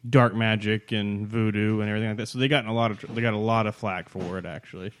dark magic and voodoo and everything like that. So they got a lot of flack for it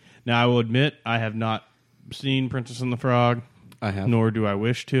actually. Now I will admit I have not seen Princess and the Frog, I have. nor do I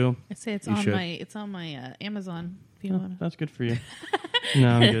wish to. I say it's You on should. my Amazon. If you want. That's good for you. No,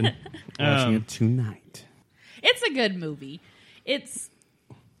 I'm good. Watching it tonight. It's a good movie. It's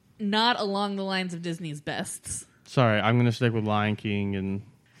not along the lines of Disney's bests. Sorry, I'm going to stick with Lion King and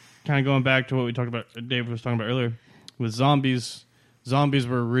kind of going back to what we talked about. Dave was talking about earlier with zombies. Zombies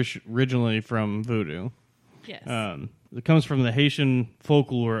were originally from voodoo. Yes. It comes from the Haitian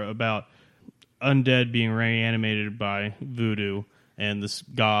folklore about undead being reanimated by voodoo and this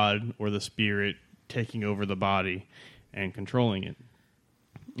god or the spirit taking over the body and controlling it.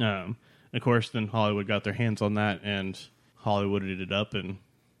 Of course, then Hollywood got their hands on that and Hollywooded it up, and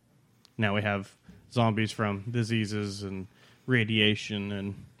now we have zombies from diseases and radiation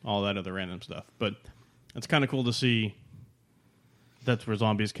and all that other random stuff. But it's kind of cool to see that's where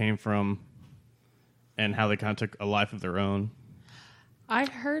zombies came from and how they kind of took a life of their own. I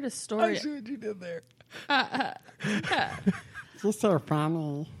heard a story. what you did there. You're so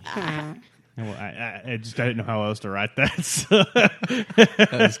funny. Well, I just didn't know how else to write that. So. That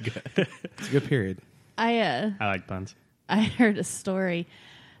was good. It's a good period. I like puns. I heard a story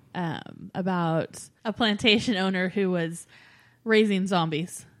about a plantation owner who was raising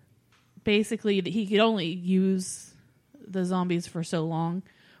zombies. Basically, he could only use the zombies for so long.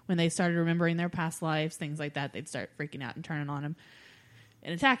 When they started remembering their past lives, things like that, they'd start freaking out and turning on him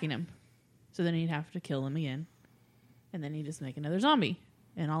and attacking him. So then he'd have to kill them again. And then he'd just make another zombie.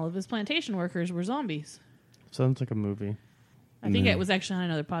 And all of his plantation workers were zombies. Sounds like a movie. I think No. it was actually on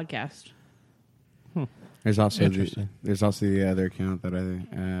another podcast. There's also Interesting. the other account that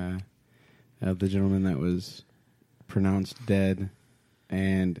of the gentleman that was pronounced dead,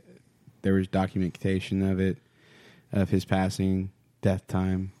 and there was documentation of it, of his passing, death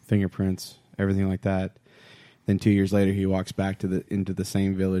time, fingerprints, everything like that. Then 2 years later, he walks back into the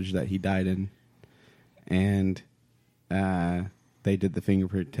same village that he died in, and they did the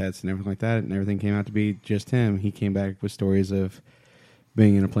fingerprint tests and everything like that, and everything came out to be just him. He came back with stories of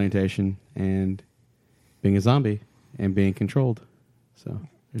being in a plantation and being a zombie and being controlled. So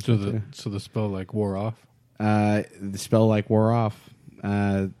the spell like wore off. the spell like wore off.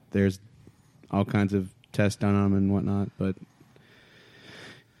 There's all kinds of tests done on him and whatnot, but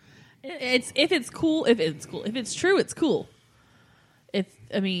If it's true, it's cool.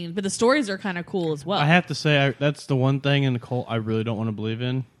 But the stories are kind of cool as well. I have to say, that's the one thing in the cult I really don't want to believe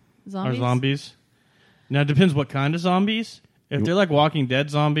in. Zombies? Are zombies. Now, it depends what kind of zombies. If they're like Walking Dead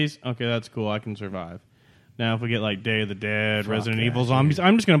zombies, okay, that's cool. I can survive. Now, if we get like Day of the Dead, Resident Evil zombies,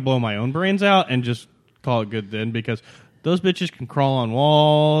 I'm just going to blow my own brains out and just call it good then, because those bitches can crawl on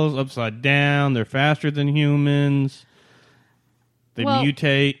walls, upside down. They're faster than humans. They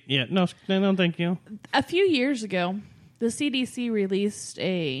mutate. Yeah, no, thank you. A few years ago, the CDC released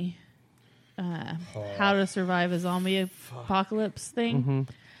a how to survive a zombie apocalypse thing. Mm-hmm.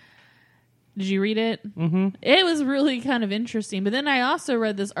 Did you read it? Mm-hmm. It was really kind of interesting. But then I also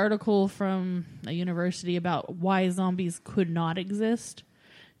read this article from a university about why zombies could not exist,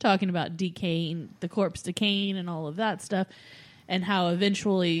 talking about decaying, the corpse decaying and all of that stuff, and how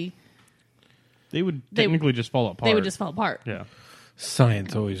eventually They would technically just fall apart. they would just fall apart. Yeah.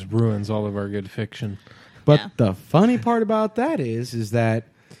 Science always ruins all of our good fiction. But Yeah. the funny part about that is that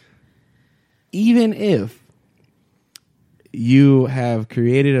even if you have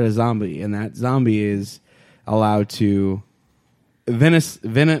created a zombie and that zombie is allowed to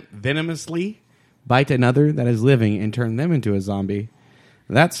venomously bite another that is living and turn them into a zombie,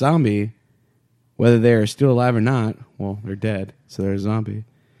 that zombie, whether they're still alive or not, well, they're dead, so they're a zombie,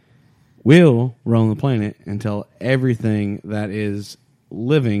 will roam the planet until everything that is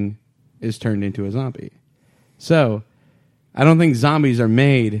living is turned into a zombie. So, I don't think zombies are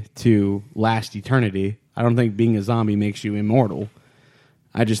made to last eternity. I don't think being a zombie makes you immortal.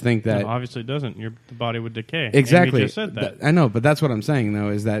 I just think that... No, obviously it doesn't. The body would decay. Exactly. Amy just said that. I know, but that's what I'm saying, though,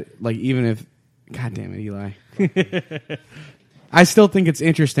 is that, like, even if... God damn it, Eli. I still think it's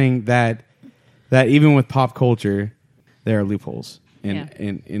interesting that even with pop culture, there are loopholes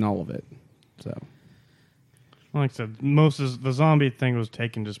in all of it. So, like I said, most of the zombie thing was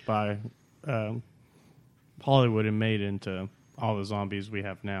taken just by Hollywood and made into all the zombies we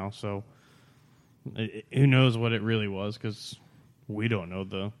have now. So, who knows what it really was, because we don't know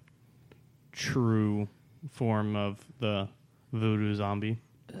the true form of the voodoo zombie.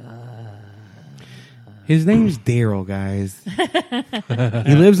 His name's Daryl, guys.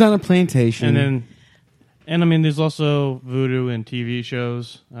 He lives on a plantation. And I mean, there's also voodoo in TV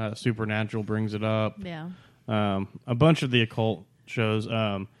shows. Supernatural brings it up. Yeah. A bunch of the occult shows.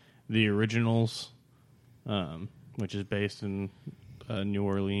 The Originals, which is based in New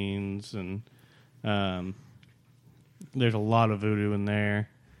Orleans, and there's a lot of voodoo in there.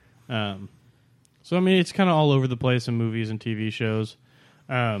 So I mean, it's kind of all over the place in movies and TV shows.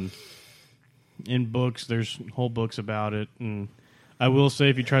 In books, there's whole books about it, and I will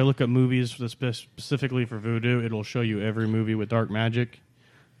say, if you try to look up movies specifically for voodoo, it'll show you every movie with dark magic,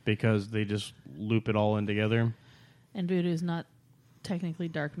 because they just loop it all in together. And voodoo is not technically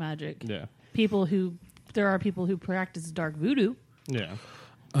dark magic. Yeah. There are people who practice dark voodoo. Yeah.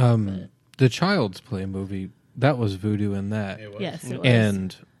 The Child's Play movie, that was voodoo in that. Yes, it was.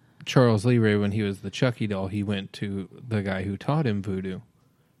 And Charles Lee Ray, when he was the Chucky doll, he went to the guy who taught him voodoo.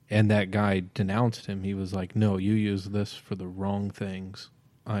 And that guy denounced him. He was like, no, you use this for the wrong things.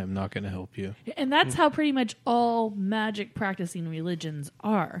 I am not going to help you. And that's how pretty much all magic practicing religions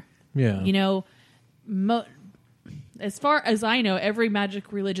are. Yeah. You know, as far as I know, every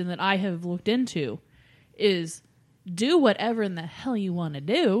magic religion that I have looked into is do whatever in the hell you want to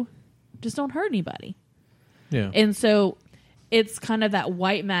do. Just don't hurt anybody. Yeah. And so it's kind of that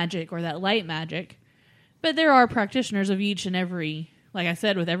white magic or that light magic. But there are practitioners of each and every... Like I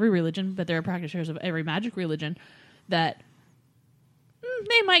said, with every religion, but there are practitioners of every magic religion that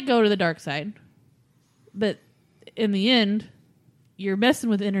they might go to the dark side. But in the end, you're messing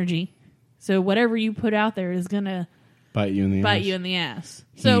with energy. So whatever you put out there is going to bite you in the ass.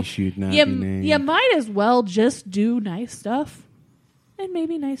 So he should not be named. You might as well just do nice stuff, and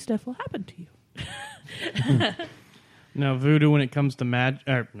maybe nice stuff will happen to you. Now, voodoo, when it comes to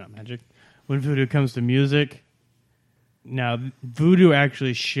when voodoo comes to music... Now, voodoo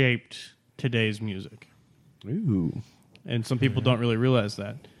actually shaped today's music. Ooh. And some people don't really realize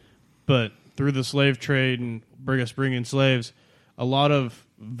that. But through the slave trade and bringing slaves, a lot of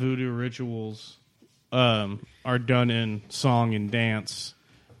voodoo rituals are done in song and dance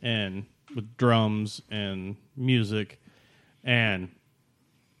and with drums and music. And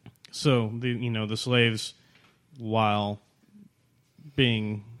so, the slaves, while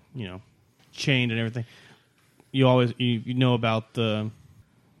being, chained and everything... You know about the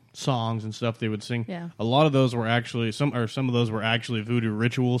songs and stuff they would sing. Yeah. A lot of those were actually some of those were actually voodoo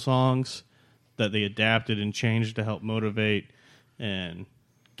ritual songs that they adapted and changed to help motivate and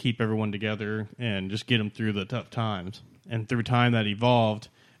keep everyone together and just get them through the tough times. And through time that evolved,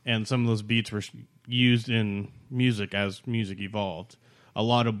 and some of those beats were used in music as music evolved. A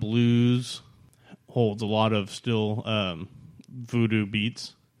lot of blues holds a lot of still voodoo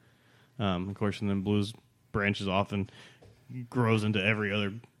beats. Of course, and then blues branches off and grows into every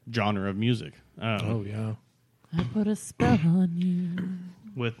other genre of music. Oh, yeah. I put a spell on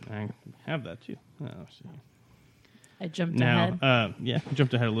you. I have that too. Oh, see. I jumped ahead.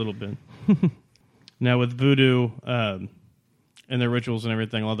 Jumped ahead a little bit. Now with voodoo and their rituals and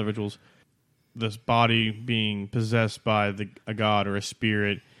everything, all the rituals, this body being possessed by a god or a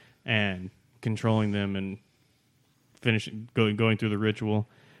spirit and controlling them and going through the ritual,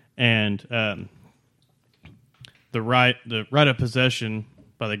 and the right of possession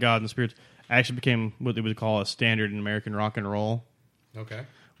by the god and the spirits actually became what they would call a standard in American rock and roll. Okay.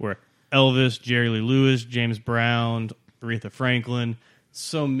 Where Elvis, Jerry Lee Lewis, James Brown, Aretha Franklin,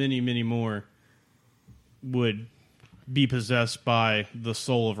 so many, many more would be possessed by the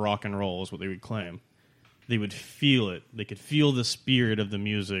soul of rock and roll, is what they would claim. They would feel it. They could feel the spirit of the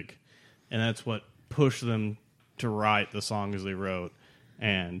music, and that's what pushed them to write the songs they wrote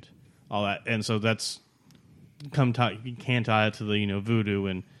and all that. And so that's... you can tie it to the voodoo,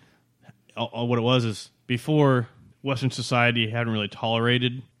 and what it was is before Western society hadn't really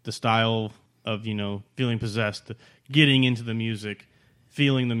tolerated the style of feeling possessed, getting into the music,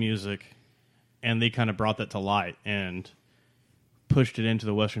 feeling the music, and they kind of brought that to light and pushed it into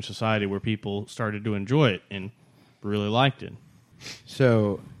the Western society where people started to enjoy it, and really liked it.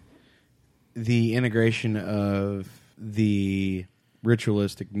 So the integration of the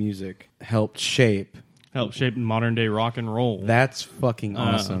ritualistic music helped shape modern day rock and roll. That's fucking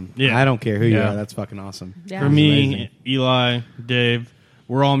awesome. Yeah. I don't care who you Yeah. are. That's fucking awesome. Yeah. For That's me, amazing. Eli, Dave,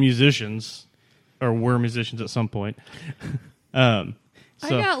 we're all musicians, or were musicians at some point. I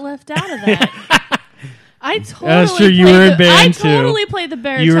So got left out of that. I totally That's true, you played were in the- band, I totally too. played the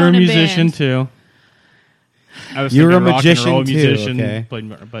baritone you were a in musician band. too. I was You were thinking a rock and magician roll too, musician, okay.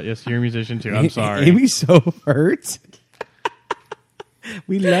 but yes, you're a musician too. I'm sorry. Amy's so hurt.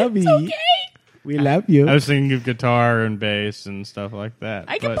 We love you. Okay. We love you. I was thinking of guitar and bass and stuff like that.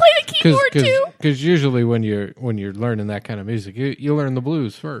 I can but- play the keyboard too. Because usually when you're learning that kind of music, you learn the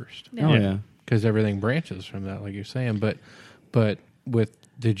blues first. Oh yeah. Because everything branches from that, like you're saying. But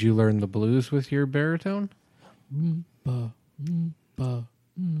did you learn the blues with your baritone?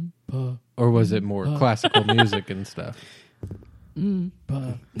 Or was it more classical music and stuff? So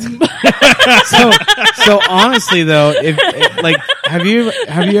honestly though, if like have you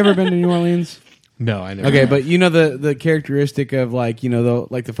ever been to New Orleans? No, I never. Okay, but you know the characteristic of like, you know,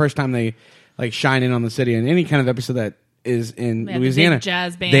 the first time they like shine in on the city in any kind of episode that is in They have the Louisiana. big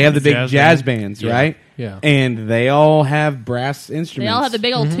jazz bands. They have the big Jazz jazz band. bands, Yeah. right? Yeah. And they all have brass They instruments. all have the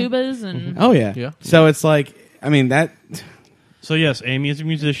big old tubas and Oh yeah. Yeah. So it's like, I mean that So yes, Amy is a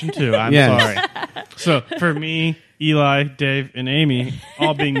musician too. I'm Yes. sorry. So for me, Eli, Dave, and Amy,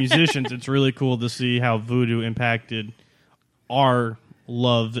 all being musicians, it's really cool to see how voodoo impacted our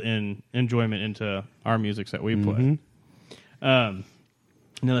love and enjoyment into our music that we play. Now,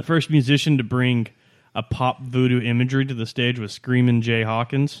 the first musician to bring a pop voodoo imagery to the stage was Screamin' Jay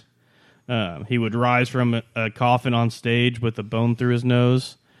Hawkins. He would rise from a coffin on stage with a bone through his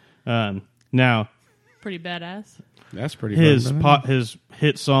nose. Now, pretty badass. that's pretty his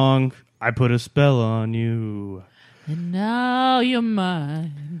hit song, "I Put a Spell on You." And now you're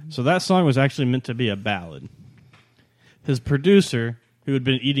mine. So that song was actually meant to be a ballad. His producer, who had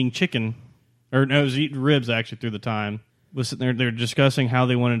been eating chicken, or no, was eating ribs actually through the time, was sitting there. They were discussing how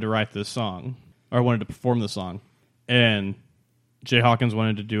they wanted to write this song, or wanted to perform the song. And Jay Hawkins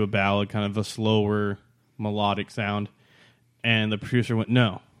wanted to do a ballad, kind of a slower, melodic sound. And the producer went,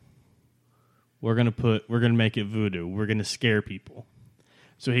 "No, we're gonna make it voodoo. We're gonna scare people."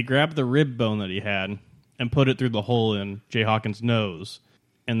 So he grabbed the rib bone that he had and put it through the hole in Jay Hawkins' nose,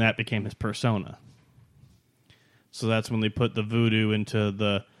 and that became his persona. So that's when they put the voodoo into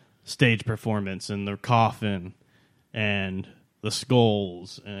the stage performance and the coffin and the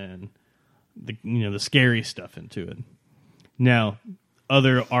skulls and the scary stuff into it. Now,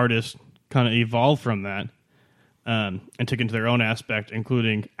 other artists kind of evolved from that and took it into their own aspect,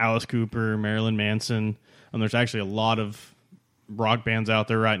 including Alice Cooper, Marilyn Manson, and there's actually a lot of rock bands out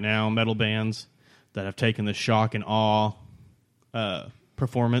there right now, metal bands, that have taken the shock and awe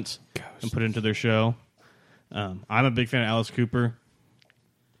performance and put it into their show. I'm a big fan of Alice Cooper.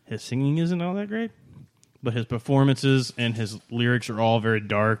 His singing isn't all that great, but his performances and his lyrics are all very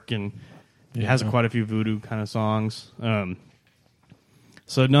dark, and he has quite a few voodoo kind of songs.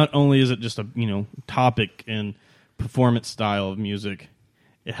 So not only is it just a topic and performance style of music,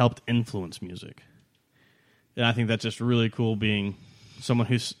 it helped influence music. And I think that's just really cool being someone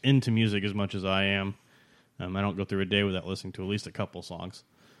who's into music as much as I am. I don't go through a day without listening to at least a couple songs.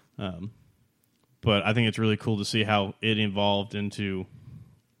 But I think it's really cool to see how it evolved into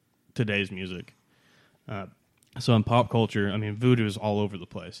today's music. So in pop culture, I mean, voodoo is all over the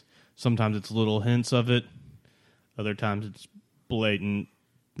place. Sometimes it's little hints of it. Other times it's blatant,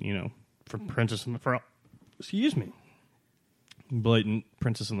 from Princess and the Frog. Excuse me. Blatant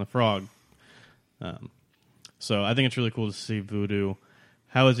Princess and the Frog. So I think it's really cool to see voodoo,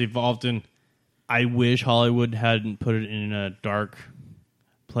 how it's evolved in. I wish Hollywood hadn't put it in a dark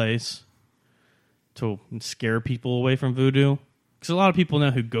place to scare people away from voodoo. Because a lot of people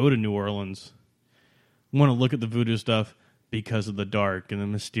now who go to New Orleans want to look at the voodoo stuff because of the dark and the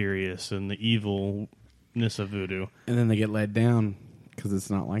mysterious and the evilness of voodoo. And then they get let down because it's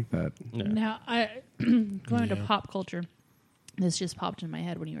not like that. Yeah. Now, going to pop culture, this just popped in my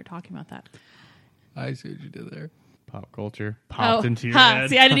head when you were talking about that. I see what you did there. Pop culture popped into your ha, head.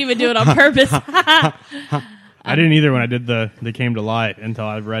 see, I didn't even do it on purpose. I didn't either when I did They Came to Light until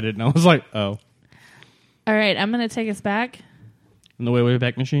I read it, and I was like, oh. All right, I'm going to take us back. In the Way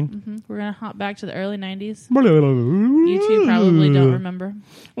Back Machine? We're going to hop back to the early 90s. You two probably don't remember.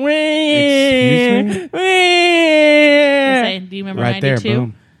 Excuse me? Say, do you remember Right 92? there,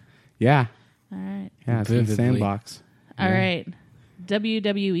 boom. Yeah. All right. Yeah, it's in the Vividly. sandbox. All right.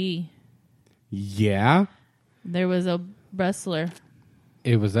 WWE. Yeah. There was a wrestler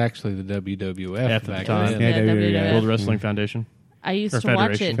It was actually the WWF At the back time. then. Yeah, WWF. World Wrestling Foundation. I used Or to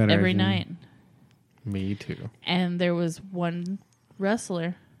watch it Federation. every Federation. night. Me too. And there was one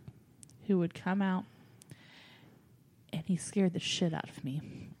wrestler who would come out, and he scared the shit out of me.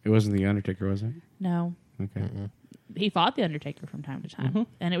 It wasn't the Undertaker, was it? No. Okay. He fought the Undertaker from time to time,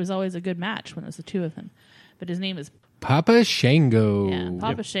 and it was always a good match when it was the two of them. But his name is Papa Shango.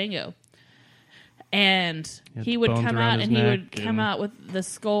 Papa Shango. And Had he would bones come around out his and he would neck come and- out with the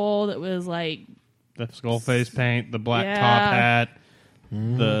skull that was like, The skull face paint, the black Yeah. top hat,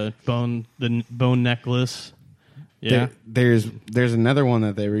 the bone necklace. Yeah. There's another one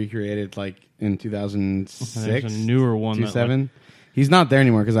that they recreated like in 2006. There's a newer one. 2007. He's not there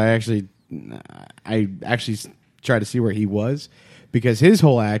anymore because I actually tried to see where he was because his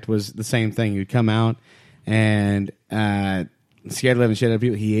whole act was the same thing. He'd come out and scared the living shit out of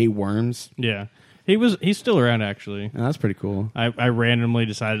people. He ate worms. Yeah. He's still around, actually. And that's pretty cool. I randomly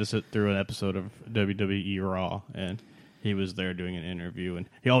decided to sit through an episode of WWE Raw, and he was there doing an interview, and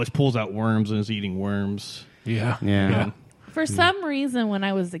he always pulls out worms and is eating worms. Yeah. Yeah. for some reason when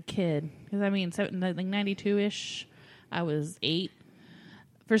I was a kid, because I mean, so, like 92-ish, I was 8.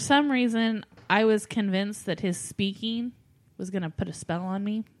 For some reason, I was convinced that his speaking was going to put a spell on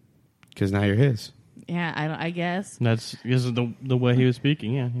me. Because now you're his. Yeah, I guess. This is the way he was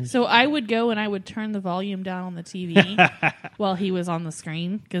speaking, yeah. So I would go and I would turn the volume down on the TV while he was on the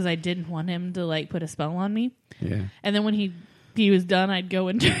screen because I didn't want him to like put a spell on me. Yeah. And then when he was done, I'd go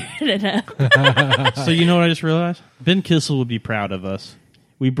and turn it up. So you know what I just realized? Ben Kissel would be proud of us.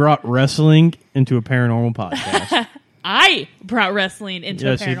 We brought wrestling into a paranormal podcast. I brought wrestling into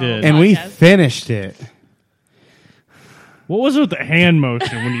Yes, a you paranormal did. And we podcast. finished it. What was it with the hand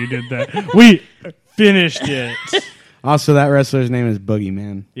motion when you did that? We finished it. Also, that wrestler's name is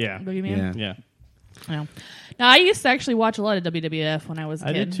Boogeyman. Yeah. Boogeyman? Yeah. No. Now, I used to actually watch a lot of WWF when I was a kid.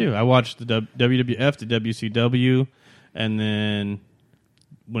 I did too. I watched the WWF, the WCW, and then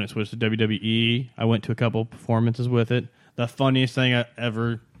when it switched to WWE, I went to a couple performances with it. The funniest thing I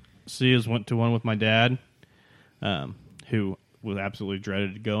ever see is went to one with my dad, who was absolutely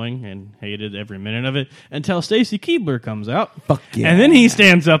dreaded going and hated every minute of it until Stacy Keibler comes out. Fuck yeah. And then he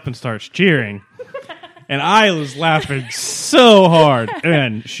stands up and starts cheering. And I was laughing so hard.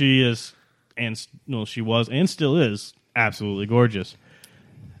 And she was and still is absolutely gorgeous.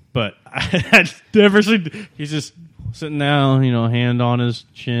 But I never seen. He's just sitting down, hand on his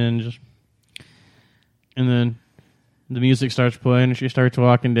chin, and then the music starts playing, and she starts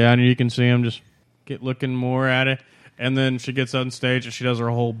walking down, and you can see him just get looking more at it. And then she gets on stage, and she does her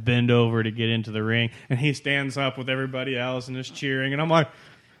whole bend over to get into the ring, and he stands up with everybody else and is cheering, and I'm like,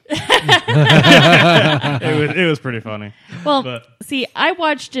 it was pretty funny. Well, see, I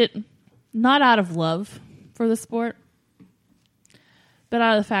watched it not out of love for the sport, but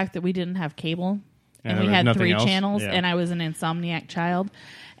out of the fact that we didn't have cable and we had 3 channels, and I was an insomniac child.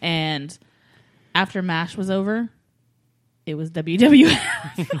 And after MASH was over, it was WWF.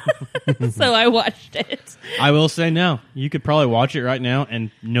 So I watched it. I will say now, you could probably watch it right now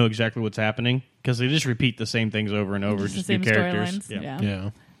and know exactly what's happening because they just repeat the same things over and over, just the new same characters. storylines. Yeah.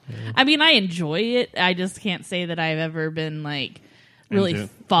 I mean, I enjoy it. I just can't say that I've ever been like really Into it.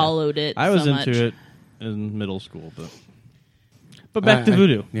 followed it. I was so into much. it in middle school, but back to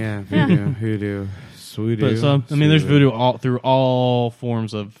voodoo. Yeah, voodoo, swoodoo. But there's voodoo all through all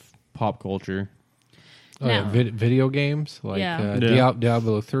forms of pop culture. Oh, yeah. Now- Video games like Yeah.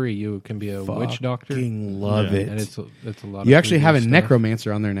 Diablo 3. You can be a witch doctor, Fucking love Yeah. it. and it's a lot. You of actually voodoo have a stuff.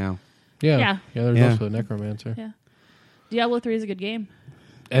 necromancer on there now. Yeah. There's Yeah. also a necromancer, Yeah. Diablo 3 is a good game.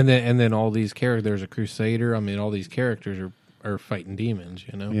 and then all these characters. There's a crusader. I mean, all these characters are fighting demons.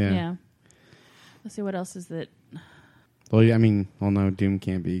 Yeah. Let's see what else is that. Well, yeah, no, Doom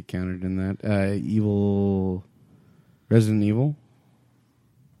can't be counted in that. Resident Evil.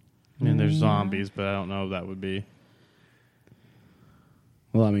 And there's zombies, but I don't know if that would be.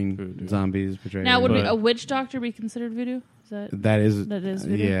 Well, Voodoo. zombies, betrayal. Now, would But- a witch doctor be considered voodoo? Is that is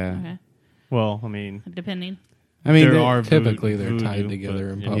voodoo? yeah. Okay. Well, Depending. there they- are Typically, voodoo, they're tied but, together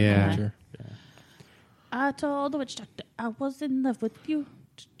in yeah. pop Yeah. culture. I told the witch doctor I was in love with you.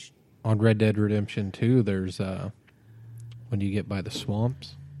 On Red Dead Redemption 2, there's when you get by the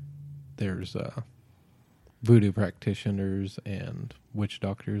swamps, there's voodoo practitioners and witch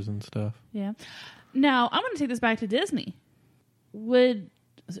doctors and stuff. Yeah. Now, I'm going to take this back to Disney.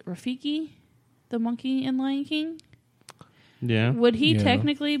 Is it Rafiki, the monkey in Lion King? Yeah. Would he Yeah.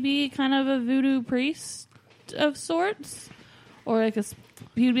 technically be kind of a voodoo priest of sorts? Or like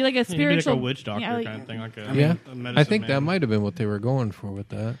he would be like a He'd be spiritual... like a witch doctor Yeah, like- kind of thing. Like a, Yeah, a medicine I think that man. might have been what they were going for with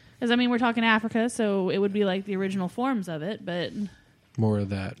that. Because, we're talking Africa, so it would be like the original forms of it, but... More of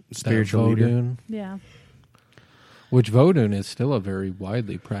that Spiritual that leader. Vodun, Yeah. which Vodun is still a very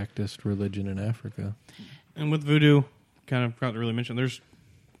widely practiced religion in Africa. And with voodoo, kind of forgot to really mention, there's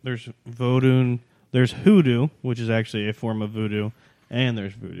Vodun, there's hoodoo, which is actually a form of voodoo, and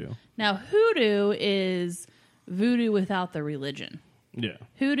there's voodoo. Now, hoodoo is voodoo without the religion. Yeah.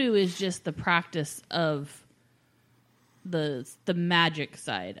 Hoodoo is just the practice of the magic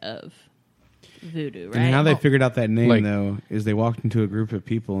side of voodoo, right? And how they figured out that name, Like- though, is they walked into a group of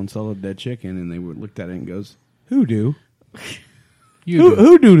people and saw a dead chicken, and they looked at it and goes, "Hoodoo?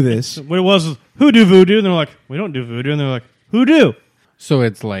 Who do this?" What it was hoodoo voodoo, and they're like, we don't do voodoo, and they're like, hoodoo. So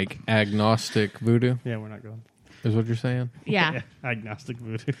it's like agnostic voodoo, Yeah, we're not going. is what you're saying? Yeah. Agnostic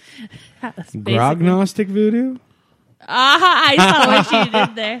voodoo. That's basically- Grognostic voodoo? I saw what she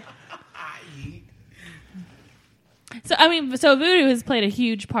did there. So voodoo has played a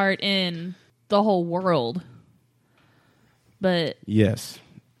huge part in the whole world, but Yes.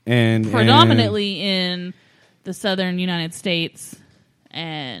 And predominantly in the southern United States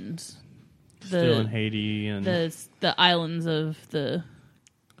and Still in the Haiti and the islands of the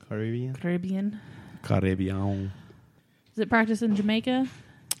Caribbean. Caribbean. Caribbean. Is it practiced in Jamaica?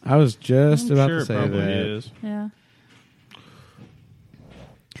 I was just I'm about sure to it say probably that. is. Yeah.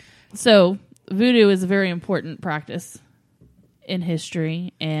 So voodoo is a very important practice in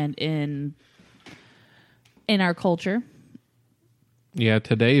history and in our culture. Yeah,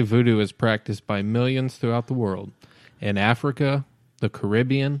 today voodoo is practiced by millions throughout the world. In Africa, the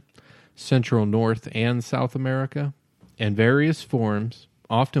Caribbean, Central, North, and South America, in various forms,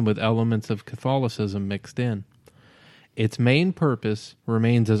 often with elements of Catholicism mixed in. Its main purpose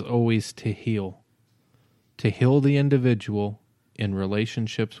remains as always to heal the individual in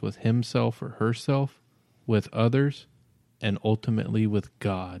relationships with himself or herself, with others, and ultimately with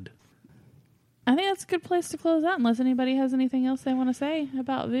God. I think that's a good place to close out unless anybody has anything else they want to say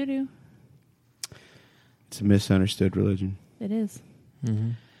about voodoo. It's a misunderstood religion. It is.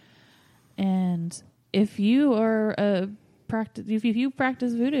 Mm-hmm. And if you are if you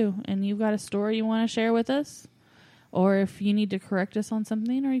practice voodoo and you've got a story you want to share with us, or if you need to correct us on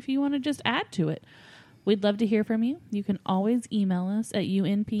something, or if you want to just add to it, we'd love to hear from you. You can always email us at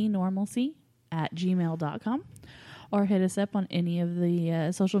unpnormalcy@gmail.com or hit us up on any of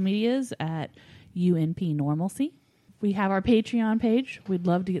the social medias at unpnormalcy. We have our Patreon page. We'd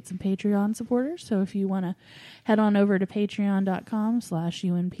love to get some Patreon supporters. So if you want to head on over to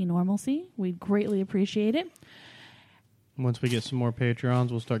patreon.com/unpnormalcy, we'd greatly appreciate it. Once we get some more Patreons,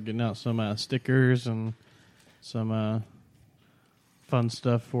 we'll start getting out some stickers and some fun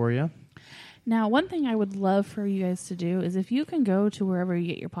stuff for you. Now, one thing I would love for you guys to do is if you can go to wherever you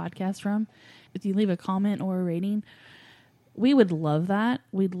get your podcast from, if you leave a comment or a rating, we would love that.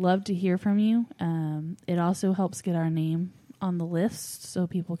 We'd love to hear from you. It also helps get our name on the list so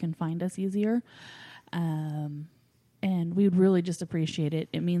people can find us easier. And we'd really just appreciate it.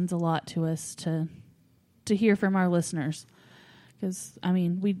 It means a lot to us to hear from our listeners. Because, I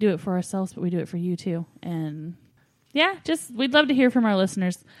mean, we do it for ourselves, but we do it for you too. And yeah, we'd love to hear from our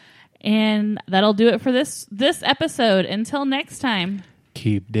listeners. And that'll do it for this episode. Until next time.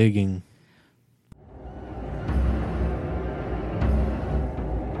 Keep digging.